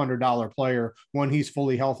 $8,500 player when he's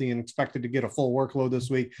fully healthy and expected to get a full workload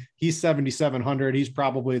this week. He's 7,700. He's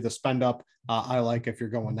probably the spend up I like if you're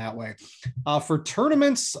going that way. For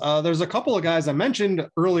tournaments, there's a couple of guys I mentioned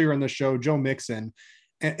earlier in the show, Joe Mixon.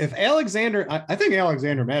 If Alexander, I think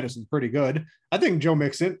Alexander Madison's pretty good. I think Joe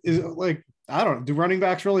Mixon is like, I don't know, do running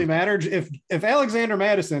backs really matter? If Alexander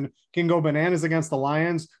Madison can go bananas against the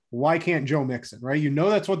Lions, why can't Joe Mixon, right?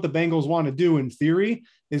 That's what the Bengals want to do in theory,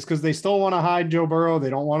 is because they still want to hide Joe Burrow. They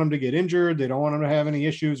don't want him to get injured. They don't want him to have any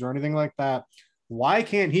issues or anything like that. Why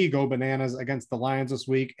can't he go bananas against the Lions this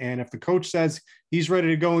week? And if the coach says he's ready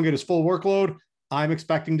to go and get his full workload, I'm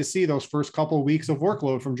expecting to see those first couple of weeks of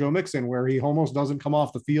workload from Joe Mixon where he almost doesn't come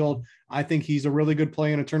off the field. I think he's a really good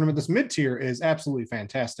play in a tournament. This mid-tier is absolutely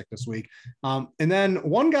fantastic this week. And then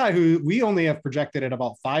one guy who we only have projected at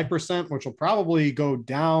about 5%, which will probably go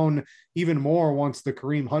down even more once the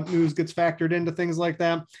Kareem Hunt news gets factored into things like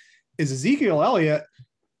that, is Ezekiel Elliott.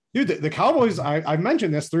 Dude, the Cowboys, I've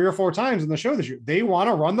mentioned this 3 or 4 times in the show this year. They want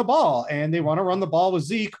to run the ball, and they want to run the ball with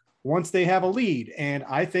Zeke once they have a lead. And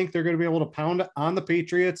I think they're going to be able to pound on the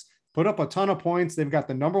Patriots, put up a ton of points. They've got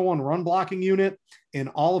the number 1 run blocking unit in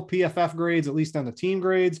all of PFF grades, at least on the team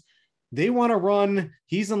grades. They want to run.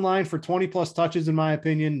 He's in line for 20 plus touches, in my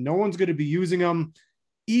opinion. No one's going to be using him.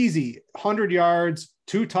 Easy 100 yards,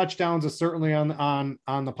 2 touchdowns is certainly on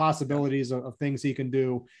the possibilities of things he can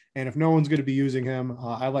do. And if no one's going to be using him,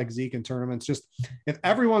 I like Zeke in tournaments. Just if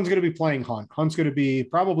everyone's going to be playing Hunt's going to be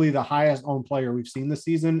probably the highest owned player we've seen this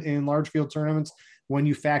season in large field tournaments when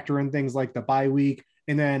you factor in things like the bye week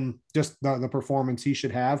and then just the performance he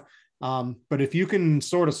should have. But if you can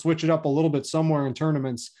sort of switch it up a little bit somewhere in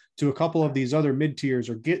tournaments to a couple of these other mid tiers,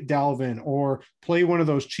 or get Dalvin, or play one of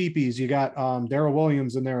those cheapies, you got Darrell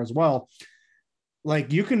Williams in there as well.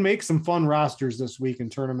 Like you can make some fun rosters this week in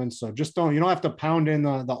tournaments. So just you don't have to pound in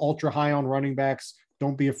the ultra high on running backs.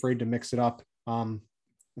 Don't be afraid to mix it up. I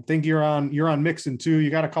think you're on Mixon too.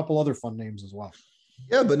 You got a couple other fun names as well.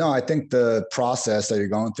 Yeah, but no, I think the process that you're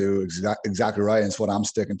going through is exactly right. And it's what I'm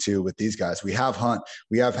sticking to with these guys. We have Hunt,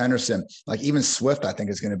 we have Henderson, like even Swift, I think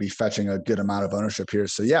is going to be fetching a good amount of ownership here.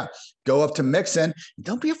 So yeah, go up to Mixon.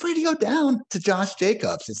 Don't be afraid to go down to Josh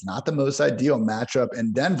Jacobs. It's not the most ideal matchup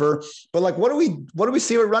in Denver, but like, what do we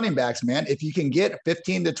see with running backs, man? If you can get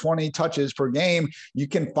 15 to 20 touches per game, you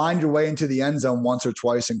can find your way into the end zone once or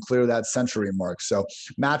twice and clear that century mark. So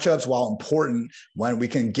matchups, while important, when we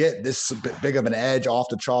can get this big of an edge off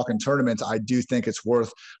the chalk in tournaments, I do think it's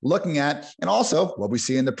worth looking at. And also what we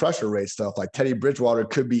see in the pressure rate stuff, like Teddy Bridgewater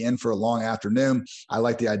could be in for a long afternoon. I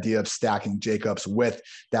like the idea of stacking Jacobs with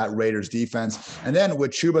that Raiders defense. And then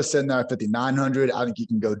with Chuba sitting there at 5,900, I think you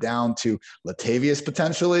can go down to Latavius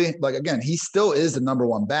potentially. Like, again, he still is the number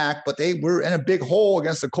 1 back, but they were in a big hole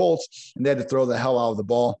against the Colts and they had to throw the hell out of the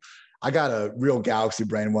ball. I got a real galaxy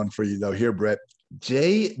brain one for you though here, Britt.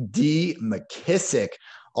 J.D. McKissic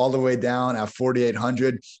all the way down at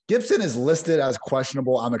 4,800. Gibson is listed as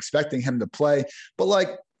questionable. I'm expecting him to play, but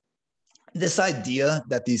like, this idea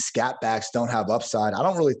that these scat backs don't have upside, I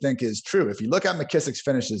don't really think is true. If you look at McKissic's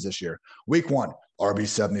finishes this year, week 1, RB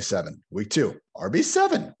 77, week 2, RB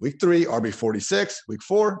 7, week 3, RB 46, week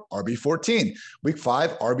 4, RB 14, week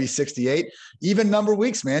 5, RB 68. Even number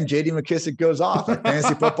weeks, man, JD McKissic goes off. Like,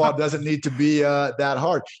 fantasy football doesn't need to be that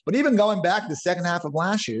hard. But even going back to the second half of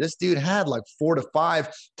last year, this dude had like 4 to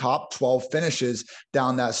 5 top 12 finishes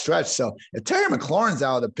down that stretch. So if Terry McLaurin's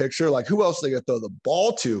out of the picture, like, who else are they going to throw the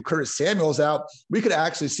ball to? Curtis Samuel's out. We could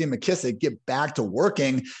actually see McKissic get back to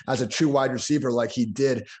working as a true wide receiver like he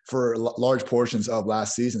did for large portions of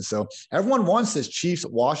last season. So everyone wants this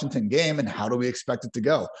Chiefs-Washington game, and how do we expect it to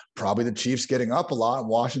go? Probably the Chiefs getting up a lot and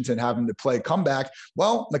Washington having to play comeback.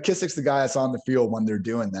 Well, McKissic's the guy that's on the field when they're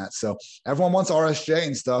doing that. So everyone wants RSJ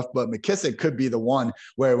and stuff, but McKissic could be the one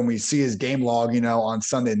where when we see his game log, on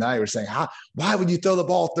Sunday night, we're saying, why would you throw the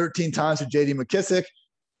ball 13 times to JD McKissic?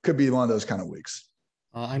 Could be one of those kind of weeks.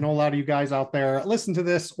 I know a lot of you guys out there listen to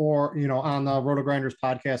this or, on the Roto Grinders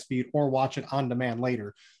podcast feed or watch it on demand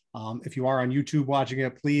later. If you are on YouTube watching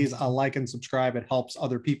it, please like and subscribe. It helps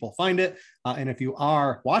other people find it. And if you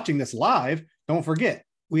are watching this live, don't forget,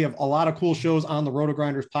 we have a lot of cool shows on the Roto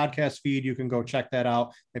Grinders podcast feed. You can go check that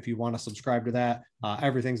out if you want to subscribe to that.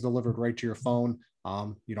 Everything's delivered right to your phone.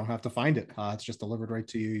 You don't have to find it. It's just delivered right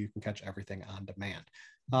to you. You can catch everything on demand.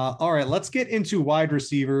 All right, let's get into wide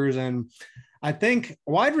receivers. And I think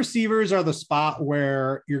wide receivers are the spot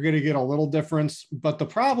where you're going to get a little difference. But the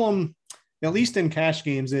problem, at least in cash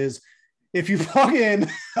games, is if you plug in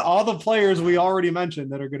all the players we already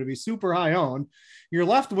mentioned that are going to be super high owned, you're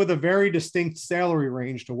left with a very distinct salary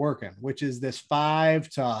range to work in, which is this 5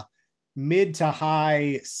 to mid to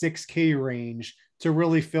high 6K range to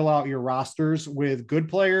really fill out your rosters with good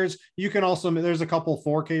players. You can also, there's a couple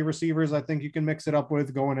 4K receivers I think you can mix it up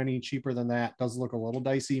with. Going any cheaper than that does look a little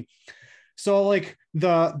dicey. So like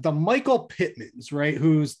the Michael Pittmans, right,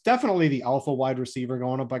 who's definitely the alpha wide receiver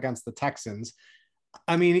going up against the Texans.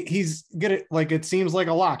 I mean, he's good. Like, it seems like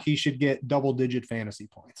a lock. He should get double-digit fantasy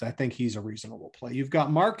points. I think he's a reasonable play. You've got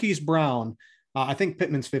Marquise Brown. I think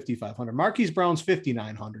Pittman's 5,500. Marquise Brown's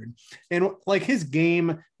 5,900. And like, his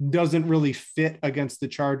game doesn't really fit against the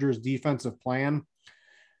Chargers defensive plan.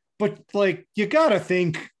 But like, you got to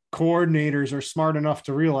think coordinators are smart enough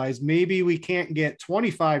to realize maybe we can't get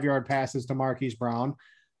 25-yard passes to Marquise Brown.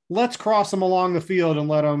 Let's cross him along the field and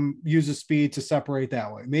let him use his speed to separate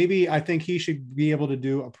that way. Maybe I think he should be able to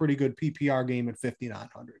do a pretty good PPR game at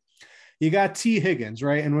 5,900. You got T. Higgins,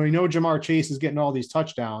 right? And we know Jamar Chase is getting all these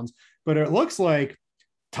touchdowns, but it looks like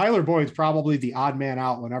Tyler Boyd's probably the odd man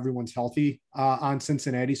out when everyone's healthy on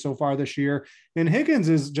Cincinnati so far this year. And Higgins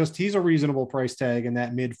is he's a reasonable price tag in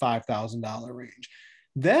that mid $5,000 range.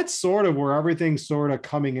 That's sort of where everything's sort of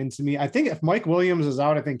coming into me. I think if Mike Williams is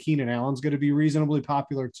out, I think Keenan Allen's going to be reasonably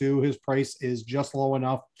popular too. His price is just low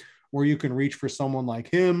enough where you can reach for someone like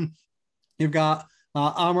him. You've got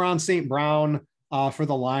Amon St. Brown for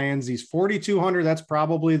the Lions. He's 4,200. That's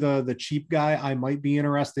probably the cheap guy I might be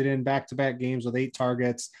interested in. Back-to-back games with 8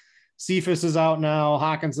 targets. Cephas is out now.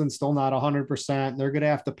 Hawkinson's still not 100%. They're going to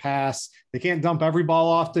have to pass. They can't dump every ball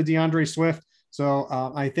off to DeAndre Swift. So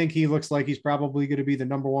I think he looks like he's probably going to be the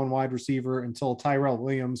number 1 wide receiver until Tyrell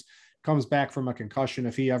Williams comes back from a concussion.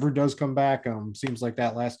 If he ever does come back, seems like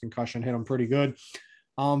that last concussion hit him pretty good.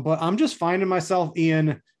 But I'm just finding myself,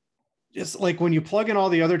 Ian, just like when you plug in all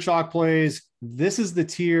the other chalk plays, this is the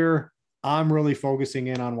tier I'm really focusing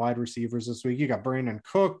in on wide receivers this week. You got Brandon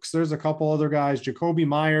Cooks. There's a couple other guys, Jacoby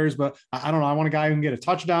Myers, but I don't know. I want a guy who can get a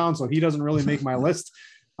touchdown, so he doesn't really make my list.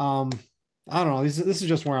 I don't know. This is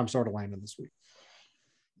just where I'm sort of landing this week.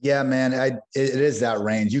 Yeah, man, it is that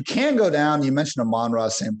range. You can go down. You mentioned Amon-Ra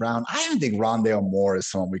St. Brown. I even think Rondale Moore is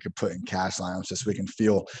someone we could put in cash lineups just so we can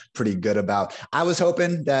feel pretty good about. I was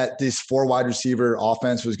hoping that this 4 wide receiver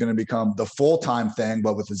offense was going to become the full-time thing,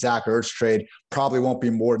 but with the Zach Ertz trade, probably won't be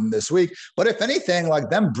more than this week. But if anything, like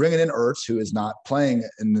them bringing in Ertz, who is not playing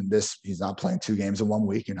in this, he's not playing 2 games in 1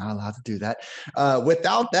 week. You're not allowed to do that.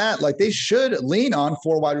 Without that, like they should lean on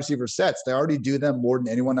 4 wide receiver sets. They already do them more than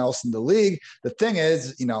anyone else in the league. The thing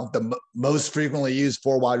is, the most frequently used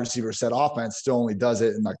 4 wide receiver set offense still only does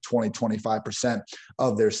it in like 20-25%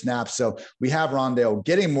 of their snaps. So we have Rondale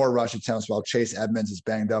getting more rush attempts while Chase Edmonds is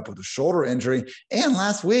banged up with a shoulder injury. And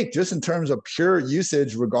last week, just in terms of pure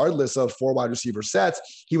usage, regardless of 4 wide receiver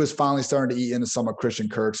sets, he was finally starting to eat into some of Christian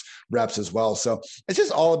Kirk's reps as well. So it's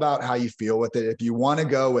just all about how you feel with it. If you want to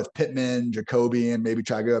go with Pittman, Jacoby, and maybe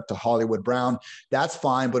try to go up to Hollywood Brown, that's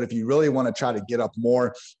fine. But if you really want to try to get up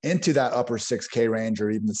more into that upper 6K range or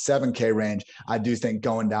even the 7K range, I do think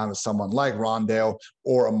going down to someone like Rondale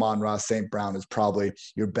or Amon-Ra St. Brown is probably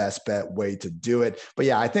your best bet way to do it. But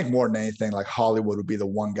yeah, I think more than anything, like Hollywood would be the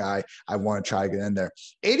one guy I want to try to get in there.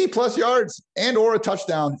 80 plus yards and or a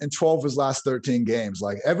touchdown in 12 of his last 13 games.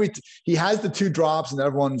 Like he has the 2 drops and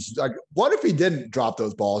everyone's like, what if he didn't drop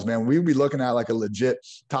those balls, man? We'd be looking at like a legit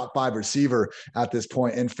top 5 receiver at this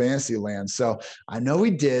point in fantasy land. So I know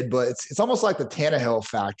he did, but it's almost like the Tannehill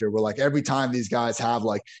factor where like every time these guys have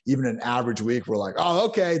like even an average week, we're like, oh,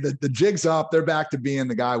 okay, the jig's up. They're back to being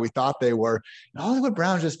the guy we thought they were. And Hollywood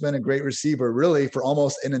Brown's just been a great receiver really for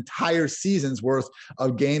almost an entire season's worth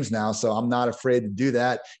of games now. So I'm not afraid to do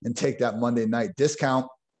that and take that Monday night discount.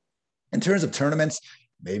 In terms of tournaments,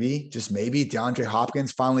 maybe, just maybe, DeAndre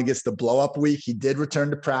Hopkins finally gets the blow-up week. He did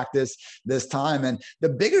return to practice this time. And the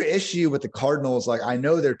bigger issue with the Cardinals, like I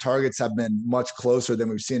know their targets have been much closer than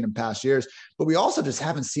we've seen in past years, but we also just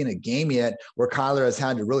haven't seen a game yet where Kyler has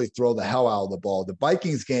had to really throw the hell out of the ball. The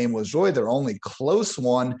Vikings game was really their only close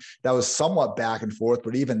one that was somewhat back and forth,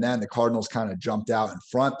 but even then the Cardinals kind of jumped out in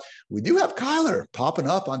front. We do have Kyler popping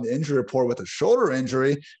up on the injury report with a shoulder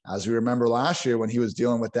injury. As we remember last year when he was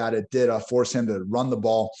dealing with that, it did force him to run the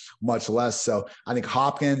ball much less. So I think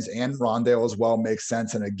Hopkins and Rondale as well make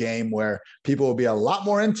sense in a game where people will be a lot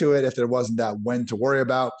more into it if there wasn't that win to worry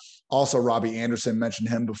about. Also, Robbie Anderson, mentioned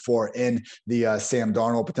him before in the Sam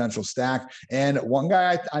Darnold potential stack. And one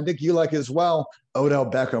guy I think you like as well, Odell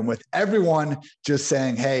Beckham, with everyone just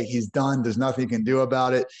saying, hey, he's done. There's nothing you can do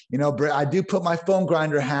about it. I do put my phone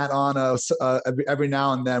grinder hat on every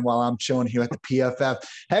now and then while I'm chilling here at the PFF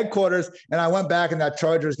headquarters. And I went back in that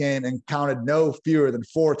Chargers game and counted no fewer than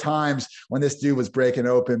 4 times when this dude was breaking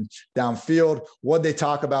open downfield. What'd they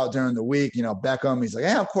talk about during the week? Beckham, he's like,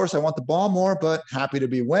 yeah, of course I want the ball more, but happy to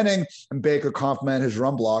be winning. And Baker complimented his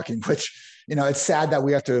run blocking, which it's sad that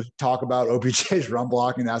we have to talk about OBJ's run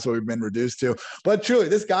blocking. That's what we've been reduced to. But truly,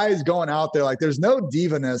 this guy is going out there like there's no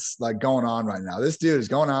divaness like going on right now. This dude is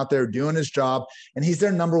going out there doing his job, and he's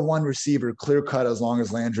their number 1 receiver, clear cut, as long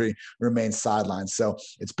as Landry remains sidelined. So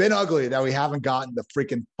it's been ugly that we haven't gotten the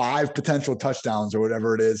freaking 5 potential touchdowns or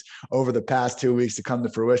whatever it is over the past 2 weeks to come to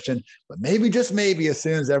fruition. But maybe, just maybe, as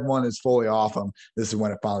soon as everyone is fully off him, this is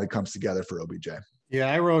when it finally comes together for OBJ. Yeah,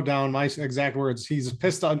 I wrote down my exact words. He's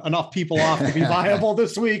pissed enough people off to be viable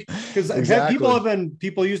this week because exactly.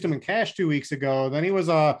 people used him in cash 2 weeks ago. Then he was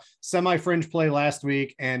a semi-fringe play last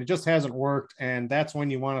week, and it just hasn't worked. And that's when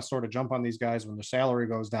you want to sort of jump on these guys when their salary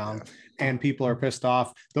goes down and people are pissed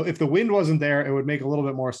off. Though if the wind wasn't there, it would make a little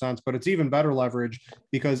bit more sense. But it's even better leverage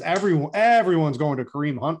because everyone's going to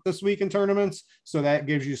Kareem Hunt this week in tournaments, so that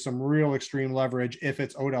gives you some real extreme leverage if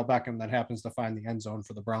it's Odell Beckham that happens to find the end zone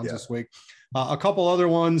for the Browns this week. A couple other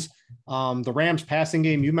ones, the Rams passing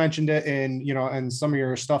game, you mentioned it and some of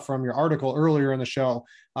your stuff from your article earlier in the show.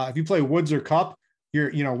 If you play Woods or Kupp,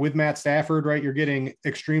 you're, with Matt Stafford, right? You're getting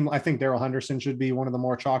extreme. I think Darrell Henderson should be one of the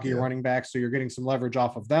more chalky running backs. So you're getting some leverage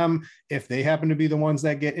off of them if they happen to be the ones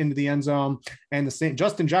that get into the end zone. And the same,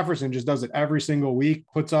 Justin Jefferson just does it every single week,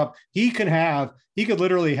 puts up, he could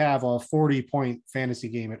literally have a 40-point fantasy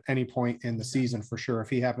game at any point in the season for sure. If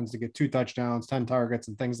he happens to get 2 touchdowns, 10 targets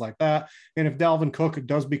and things like that. And if Dalvin Cook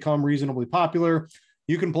does become reasonably popular,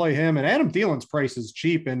 you can play him. And Adam Thielen's price is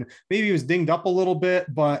cheap, and maybe he was dinged up a little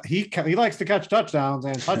bit, but he likes to catch touchdowns,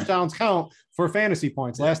 and touchdowns count for fantasy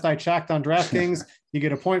points. Last I checked on DraftKings, you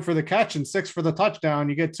get a point for the catch and 6 for the touchdown.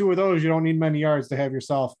 You get 2 of those, you don't need many yards to have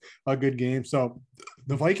yourself a good game. So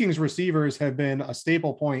the Vikings receivers have been a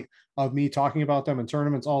staple point of me talking about them in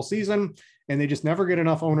tournaments all season, and they just never get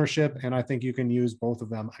enough ownership. And I think you can use both of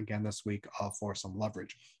them again this week for some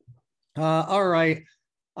leverage. All right.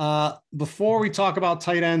 Before we talk about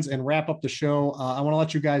tight ends and wrap up the show, I want to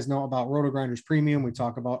let you guys know about RotoGrinders Premium. We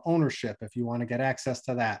talk about ownership. If you want to get access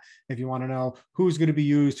to that, if you want to know who's going to be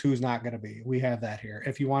used, who's not going to be, we have that here.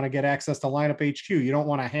 If you want to get access to Lineup HQ, you don't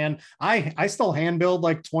want to I still hand build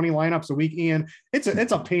like 20 lineups a week, Ian. It's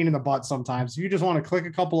a pain in the butt sometimes. If you just want to click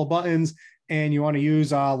a couple of buttons and you want to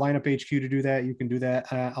use Lineup HQ to do that, you can do that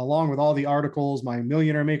along with all the articles. My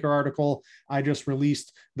Millionaire Maker article, I just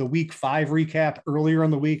released the week 5 recap earlier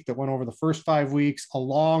in the week that went over the first 5 weeks,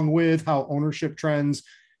 along with how ownership trends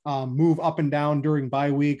move up and down during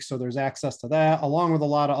bye week. So there's access to that, along with a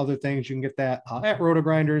lot of other things. You can get that at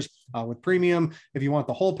RotoGrinders with premium. If you want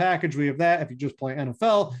the whole package, we have that. If you just play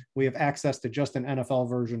NFL, we have access to just an NFL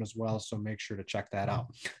version as well. So make sure to check that out.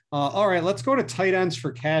 All right, let's go to tight ends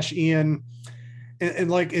for cash, Ian. And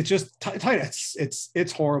like, it's just tight ends.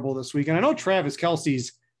 It's horrible this week. And I know Travis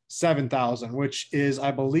Kelce's 7,000, which is,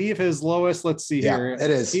 I believe, his lowest. Let's see here. It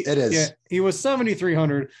is. Yeah, he was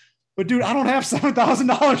 7,300. But dude, I don't have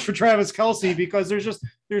 $7,000 for Travis Kelce because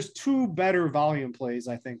there's two better volume plays,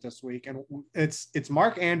 I think, this week. And it's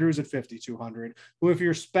Mark Andrews at 5,200, who, if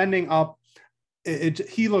you're spending up,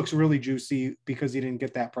 he looks really juicy because he didn't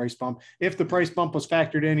get that price bump. If the price bump was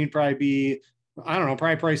factored in, he'd probably be, I don't know,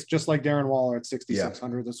 probably priced just like Darren Waller at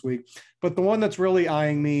 6,600 this week. But the one that's really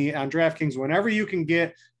eyeing me on DraftKings, whenever you can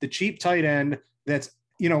get the cheap tight end that's,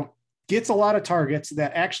 gets a lot of targets,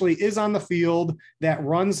 that actually is on the field, that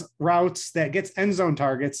runs routes, that gets end zone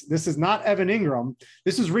targets. This is not Evan Ingram.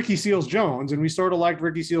 This is Ricky Seals-Jones. And we sort of liked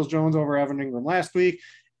Ricky Seals-Jones over Evan Ingram last week.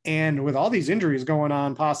 And with all these injuries going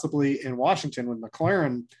on, possibly in Washington, with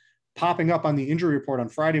McLaren popping up on the injury report on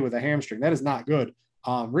Friday with a hamstring, that is not good.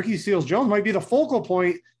 Ricky Seals-Jones might be the focal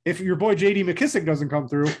point if your boy JD McKissic doesn't come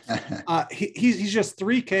through. He's just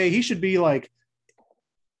 3K. He should be like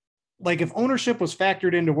if ownership was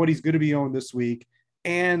factored into what he's going to be owned this week,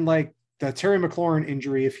 and like the Terry McLaurin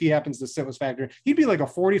injury, if he happens to sit, was factored, he'd be like a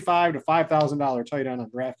 $45,000 to $5,000 tight end on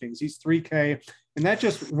DraftKings. He's 3K. And that's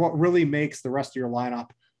just what really makes the rest of your lineup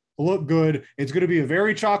look good. It's going to be a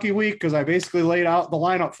very chalky week because I basically laid out the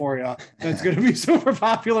lineup for you. That's going to be super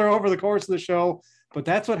popular over the course of the show. But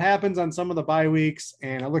that's what happens on some of the bye weeks.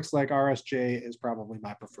 And it looks like RSJ is probably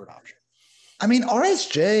my preferred option. I mean,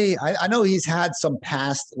 RSJ, I know he's had some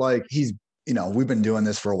past, like we've been doing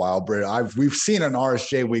this for a while, Britt. We've seen an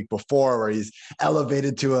RSJ week before where he's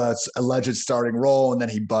elevated to a alleged starting role and then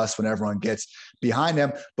he busts when everyone gets behind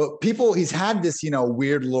him. But he's had this,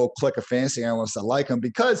 weird little clique of fantasy analysts that like him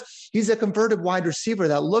because he's a converted wide receiver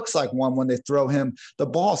that looks like one when they throw him the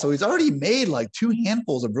ball. So he's already made like two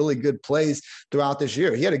handfuls of really good plays throughout this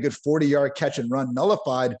year. He had a good 40-yard catch and run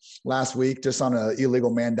nullified last week just on an illegal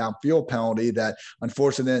man downfield penalty that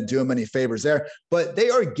unfortunately didn't do him any favors there. But they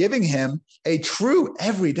are giving him a true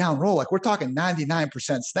every down role. Like we're talking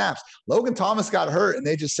 99% snaps. Logan Thomas got hurt and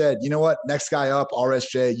they just said, you know what, next guy up,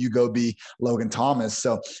 RSJ, you go be Logan Thomas.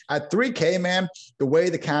 So at 3K, man, the way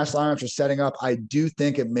the cash lineups are setting up, I do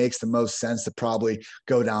think it makes the most sense to probably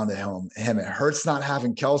go down to him. It hurts not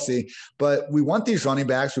having Kelce, but we want these running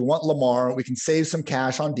backs. We want Lamar. We can save some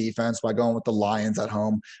cash on defense by going with the Lions at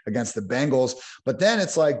home against the Bengals. But then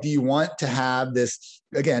it's like, do you want to have this,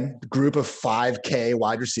 again, group of 5K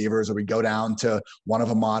wide receivers, or we go down to one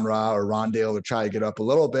of Amon-Ra or Rondale to try to get up a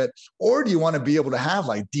little bit? Or do you want to be able to have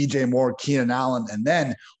like DJ Moore, Keenan Allen, and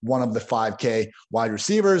then one of the 5K wide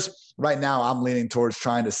receivers? Right now, I'm leaning towards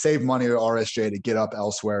trying to save money to RSJ to get up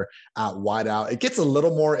elsewhere at wideout. It gets a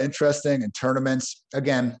little more interesting in tournaments.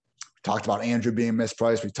 Again, talked about Andrew being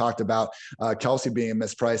mispriced. We talked about Kelce being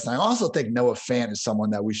mispriced. And I also think Noah Fant is someone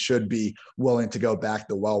that we should be willing to go back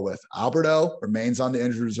the well with. Alberto remains on the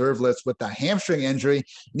injured reserve list with that hamstring injury.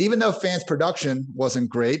 And even though Fant's production wasn't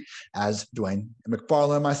great, as Dwayne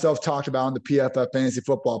McFarland and myself talked about on the PFF Fantasy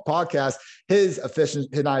Football podcast, his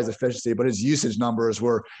efficiency, but his usage numbers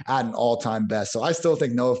were at an all-time best. So I still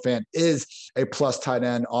think Noah Fant is a plus tight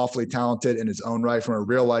end, awfully talented in his own right from a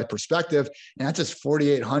real-life perspective. And that's just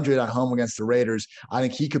 4,800 at home against the Raiders. I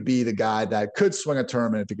think he could be the guy that could swing a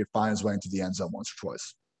tournament if he could find his way into the end zone once or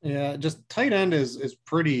twice. Yeah, just tight end is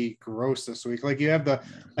pretty gross this week. Like you have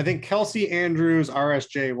I think Kelce, Andrews,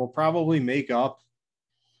 RSJ will probably make up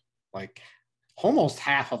like almost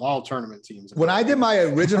half of all tournament teams. When I did my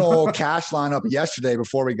original cash lineup yesterday,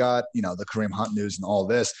 before we got, the Kareem Hunt news and all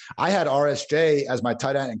this, I had RSJ as my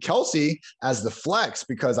tight end and Kelce as the flex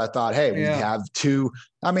because I thought, hey, we have two.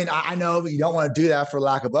 I mean, I know you don't want to do that for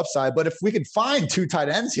lack of upside, but if we can find two tight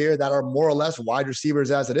ends here that are more or less wide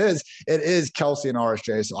receivers as it is Kelce and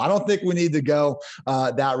RSJ. So I don't think we need to go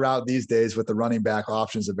that route these days with the running back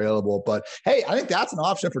options available. But hey, I think that's an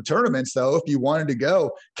option for tournaments, though. If you wanted to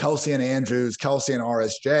go Kelce and Andrews, Kelce and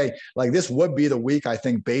RSJ, like this would be the week, I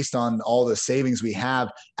think, based on all the savings we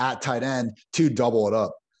have at tight end to double it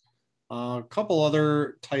up. A couple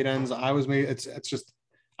other tight ends. It's just,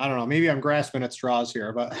 I don't know, maybe I'm grasping at straws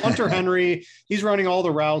here, but Hunter Henry, he's running all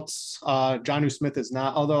the routes. Jonnu Smith is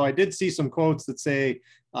not, although I did see some quotes that say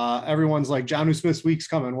everyone's like, Jonnu Smith's week's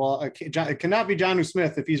coming. Well, it cannot be Jonnu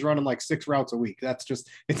Smith if he's running like 6 routes a week.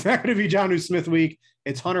 It's not going to be Jonnu Smith week.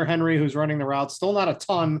 It's Hunter Henry who's running the routes. Still not a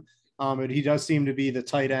ton. But he does seem to be the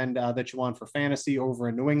tight end that you want for fantasy over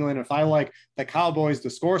in New England. If I like the Cowboys to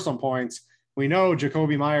score some points, we know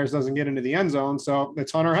Jacoby Myers doesn't get into the end zone. So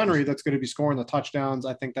it's Hunter Henry that's going to be scoring the touchdowns.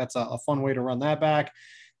 I think that's a fun way to run that back.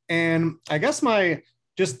 And I guess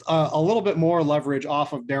just a little bit more leverage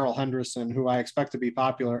off of Darrell Henderson, who I expect to be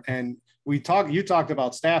popular. And you talked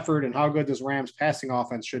about Stafford and how good this Rams passing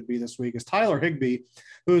offense should be this week, is Tyler Higbee,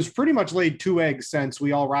 who's pretty much laid 2 eggs since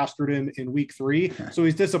we all rostered him in week 3. So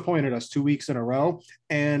he's disappointed us 2 weeks in a row.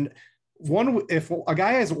 And if a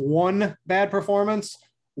guy has one bad performance,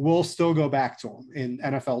 we'll still go back to him in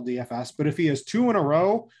NFL DFS. But if he has 2 in a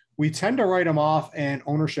row, we tend to write him off and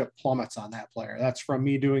ownership plummets on that player. That's from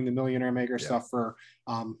me doing the Millionaire Maker stuff for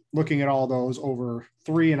looking at all those over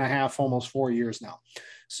 3.5, almost 4 years now.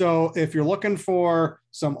 So if you're looking for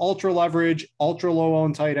some ultra leverage, ultra low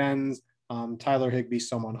owned tight ends, Tyler Higbee,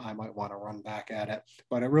 someone I might want to run back at it.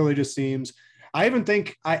 But it really just seems, I even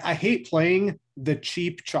think I hate playing the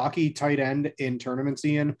cheap, chalky tight end in tournaments,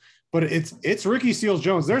 Ian, but it's Ricky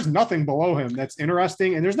Seals-Jones. There's nothing below him that's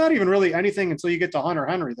interesting. And there's not even really anything until you get to Hunter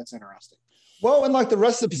Henry that's interesting. Well, and like the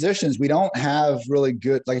rest of the positions, we don't have really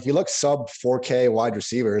good, like if you look sub 4K wide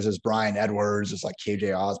receivers, there's Brian Edwards, there's like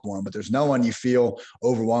KJ Osborne, but there's no one you feel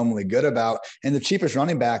overwhelmingly good about. And the cheapest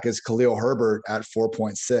running back is Khalil Herbert at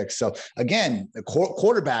 4.6. So again, the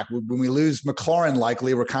quarterback, when we lose McLaurin,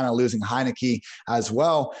 likely we're kind of losing Heineke as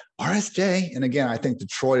well. RSJ, and again, I think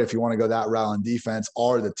Detroit, if you want to go that route on defense,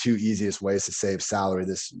 are the 2 easiest ways to save salary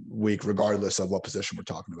this week, regardless of what position we're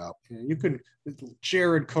talking about. Yeah, you could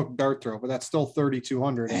Jared Cook dart throw, but that's still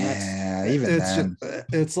 3,200. And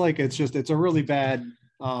it's a really bad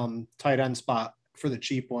tight end spot for the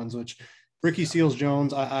cheap ones, which Ricky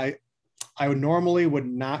Seals-Jones, I would normally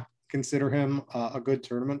not consider him a good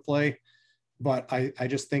tournament play, but I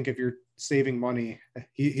just think if you're saving money,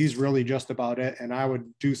 he's really just about it. And I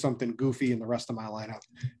would do something goofy in the rest of my lineup.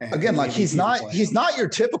 Again, like he's not your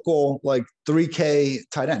typical like 3K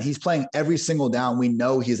tight end. He's playing every single down. We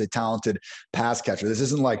know he's a talented pass catcher. This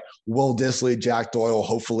isn't like Will Dissly, Jack Doyle.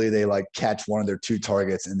 Hopefully they like catch one of their 2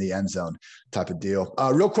 targets in the end zone type of deal.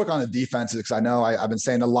 Real quick on the defenses, because I know I've been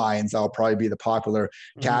saying the Lions, that'll probably be the popular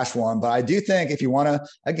cash one. But I do think if you want to,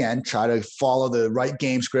 again, try to follow the right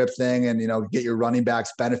game script thing and, get your running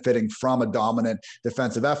backs benefiting from a dominant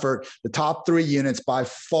defensive effort, the top 3 units by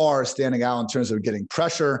far standing out in terms of getting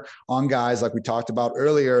pressure on guys like we talked about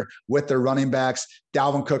earlier with their running backs.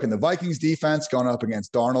 Dalvin Cook and the Vikings defense going up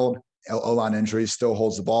against Darnold. O-line injuries, still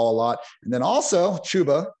holds the ball a lot. And then also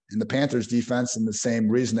Chuba in the Panthers defense, in the same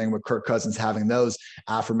reasoning with Kirk Cousins having those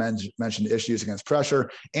aforementioned issues against pressure.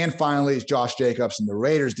 And finally, Josh Jacobs in the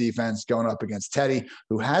Raiders defense going up against Teddy,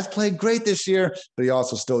 who has played great this year, but he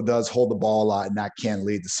also still does hold the ball a lot, and that can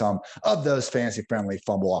lead to some of those fantasy-friendly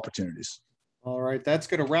fumble opportunities. All right, that's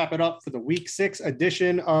going to wrap it up for the Week 6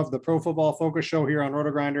 edition of the Pro Football Focus Show here on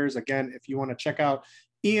RotoGrinders. Again, if you want to check out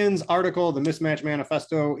Ian's article, The Mismatch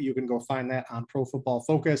Manifesto, you can go find that on Pro Football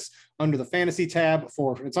Focus under the fantasy tab.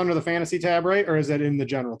 It's under the fantasy tab, right? Or is it in the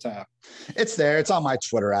general tab? It's there. It's on my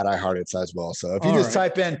Twitter at iHeartIts as well. So if you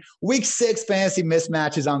type in Week 6 fantasy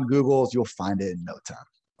mismatches on Google, you'll find it in no time.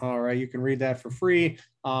 All right, you can read that for free.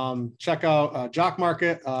 Check out Jock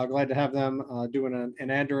Market. Glad to have them doing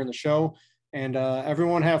an ad during the show. And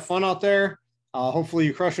everyone have fun out there. Hopefully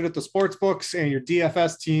you crush it at the sports books and your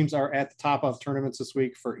DFS teams are at the top of tournaments this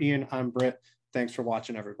week. For Ian, I'm Britt. Thanks for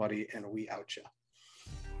watching, everybody, and we out ya.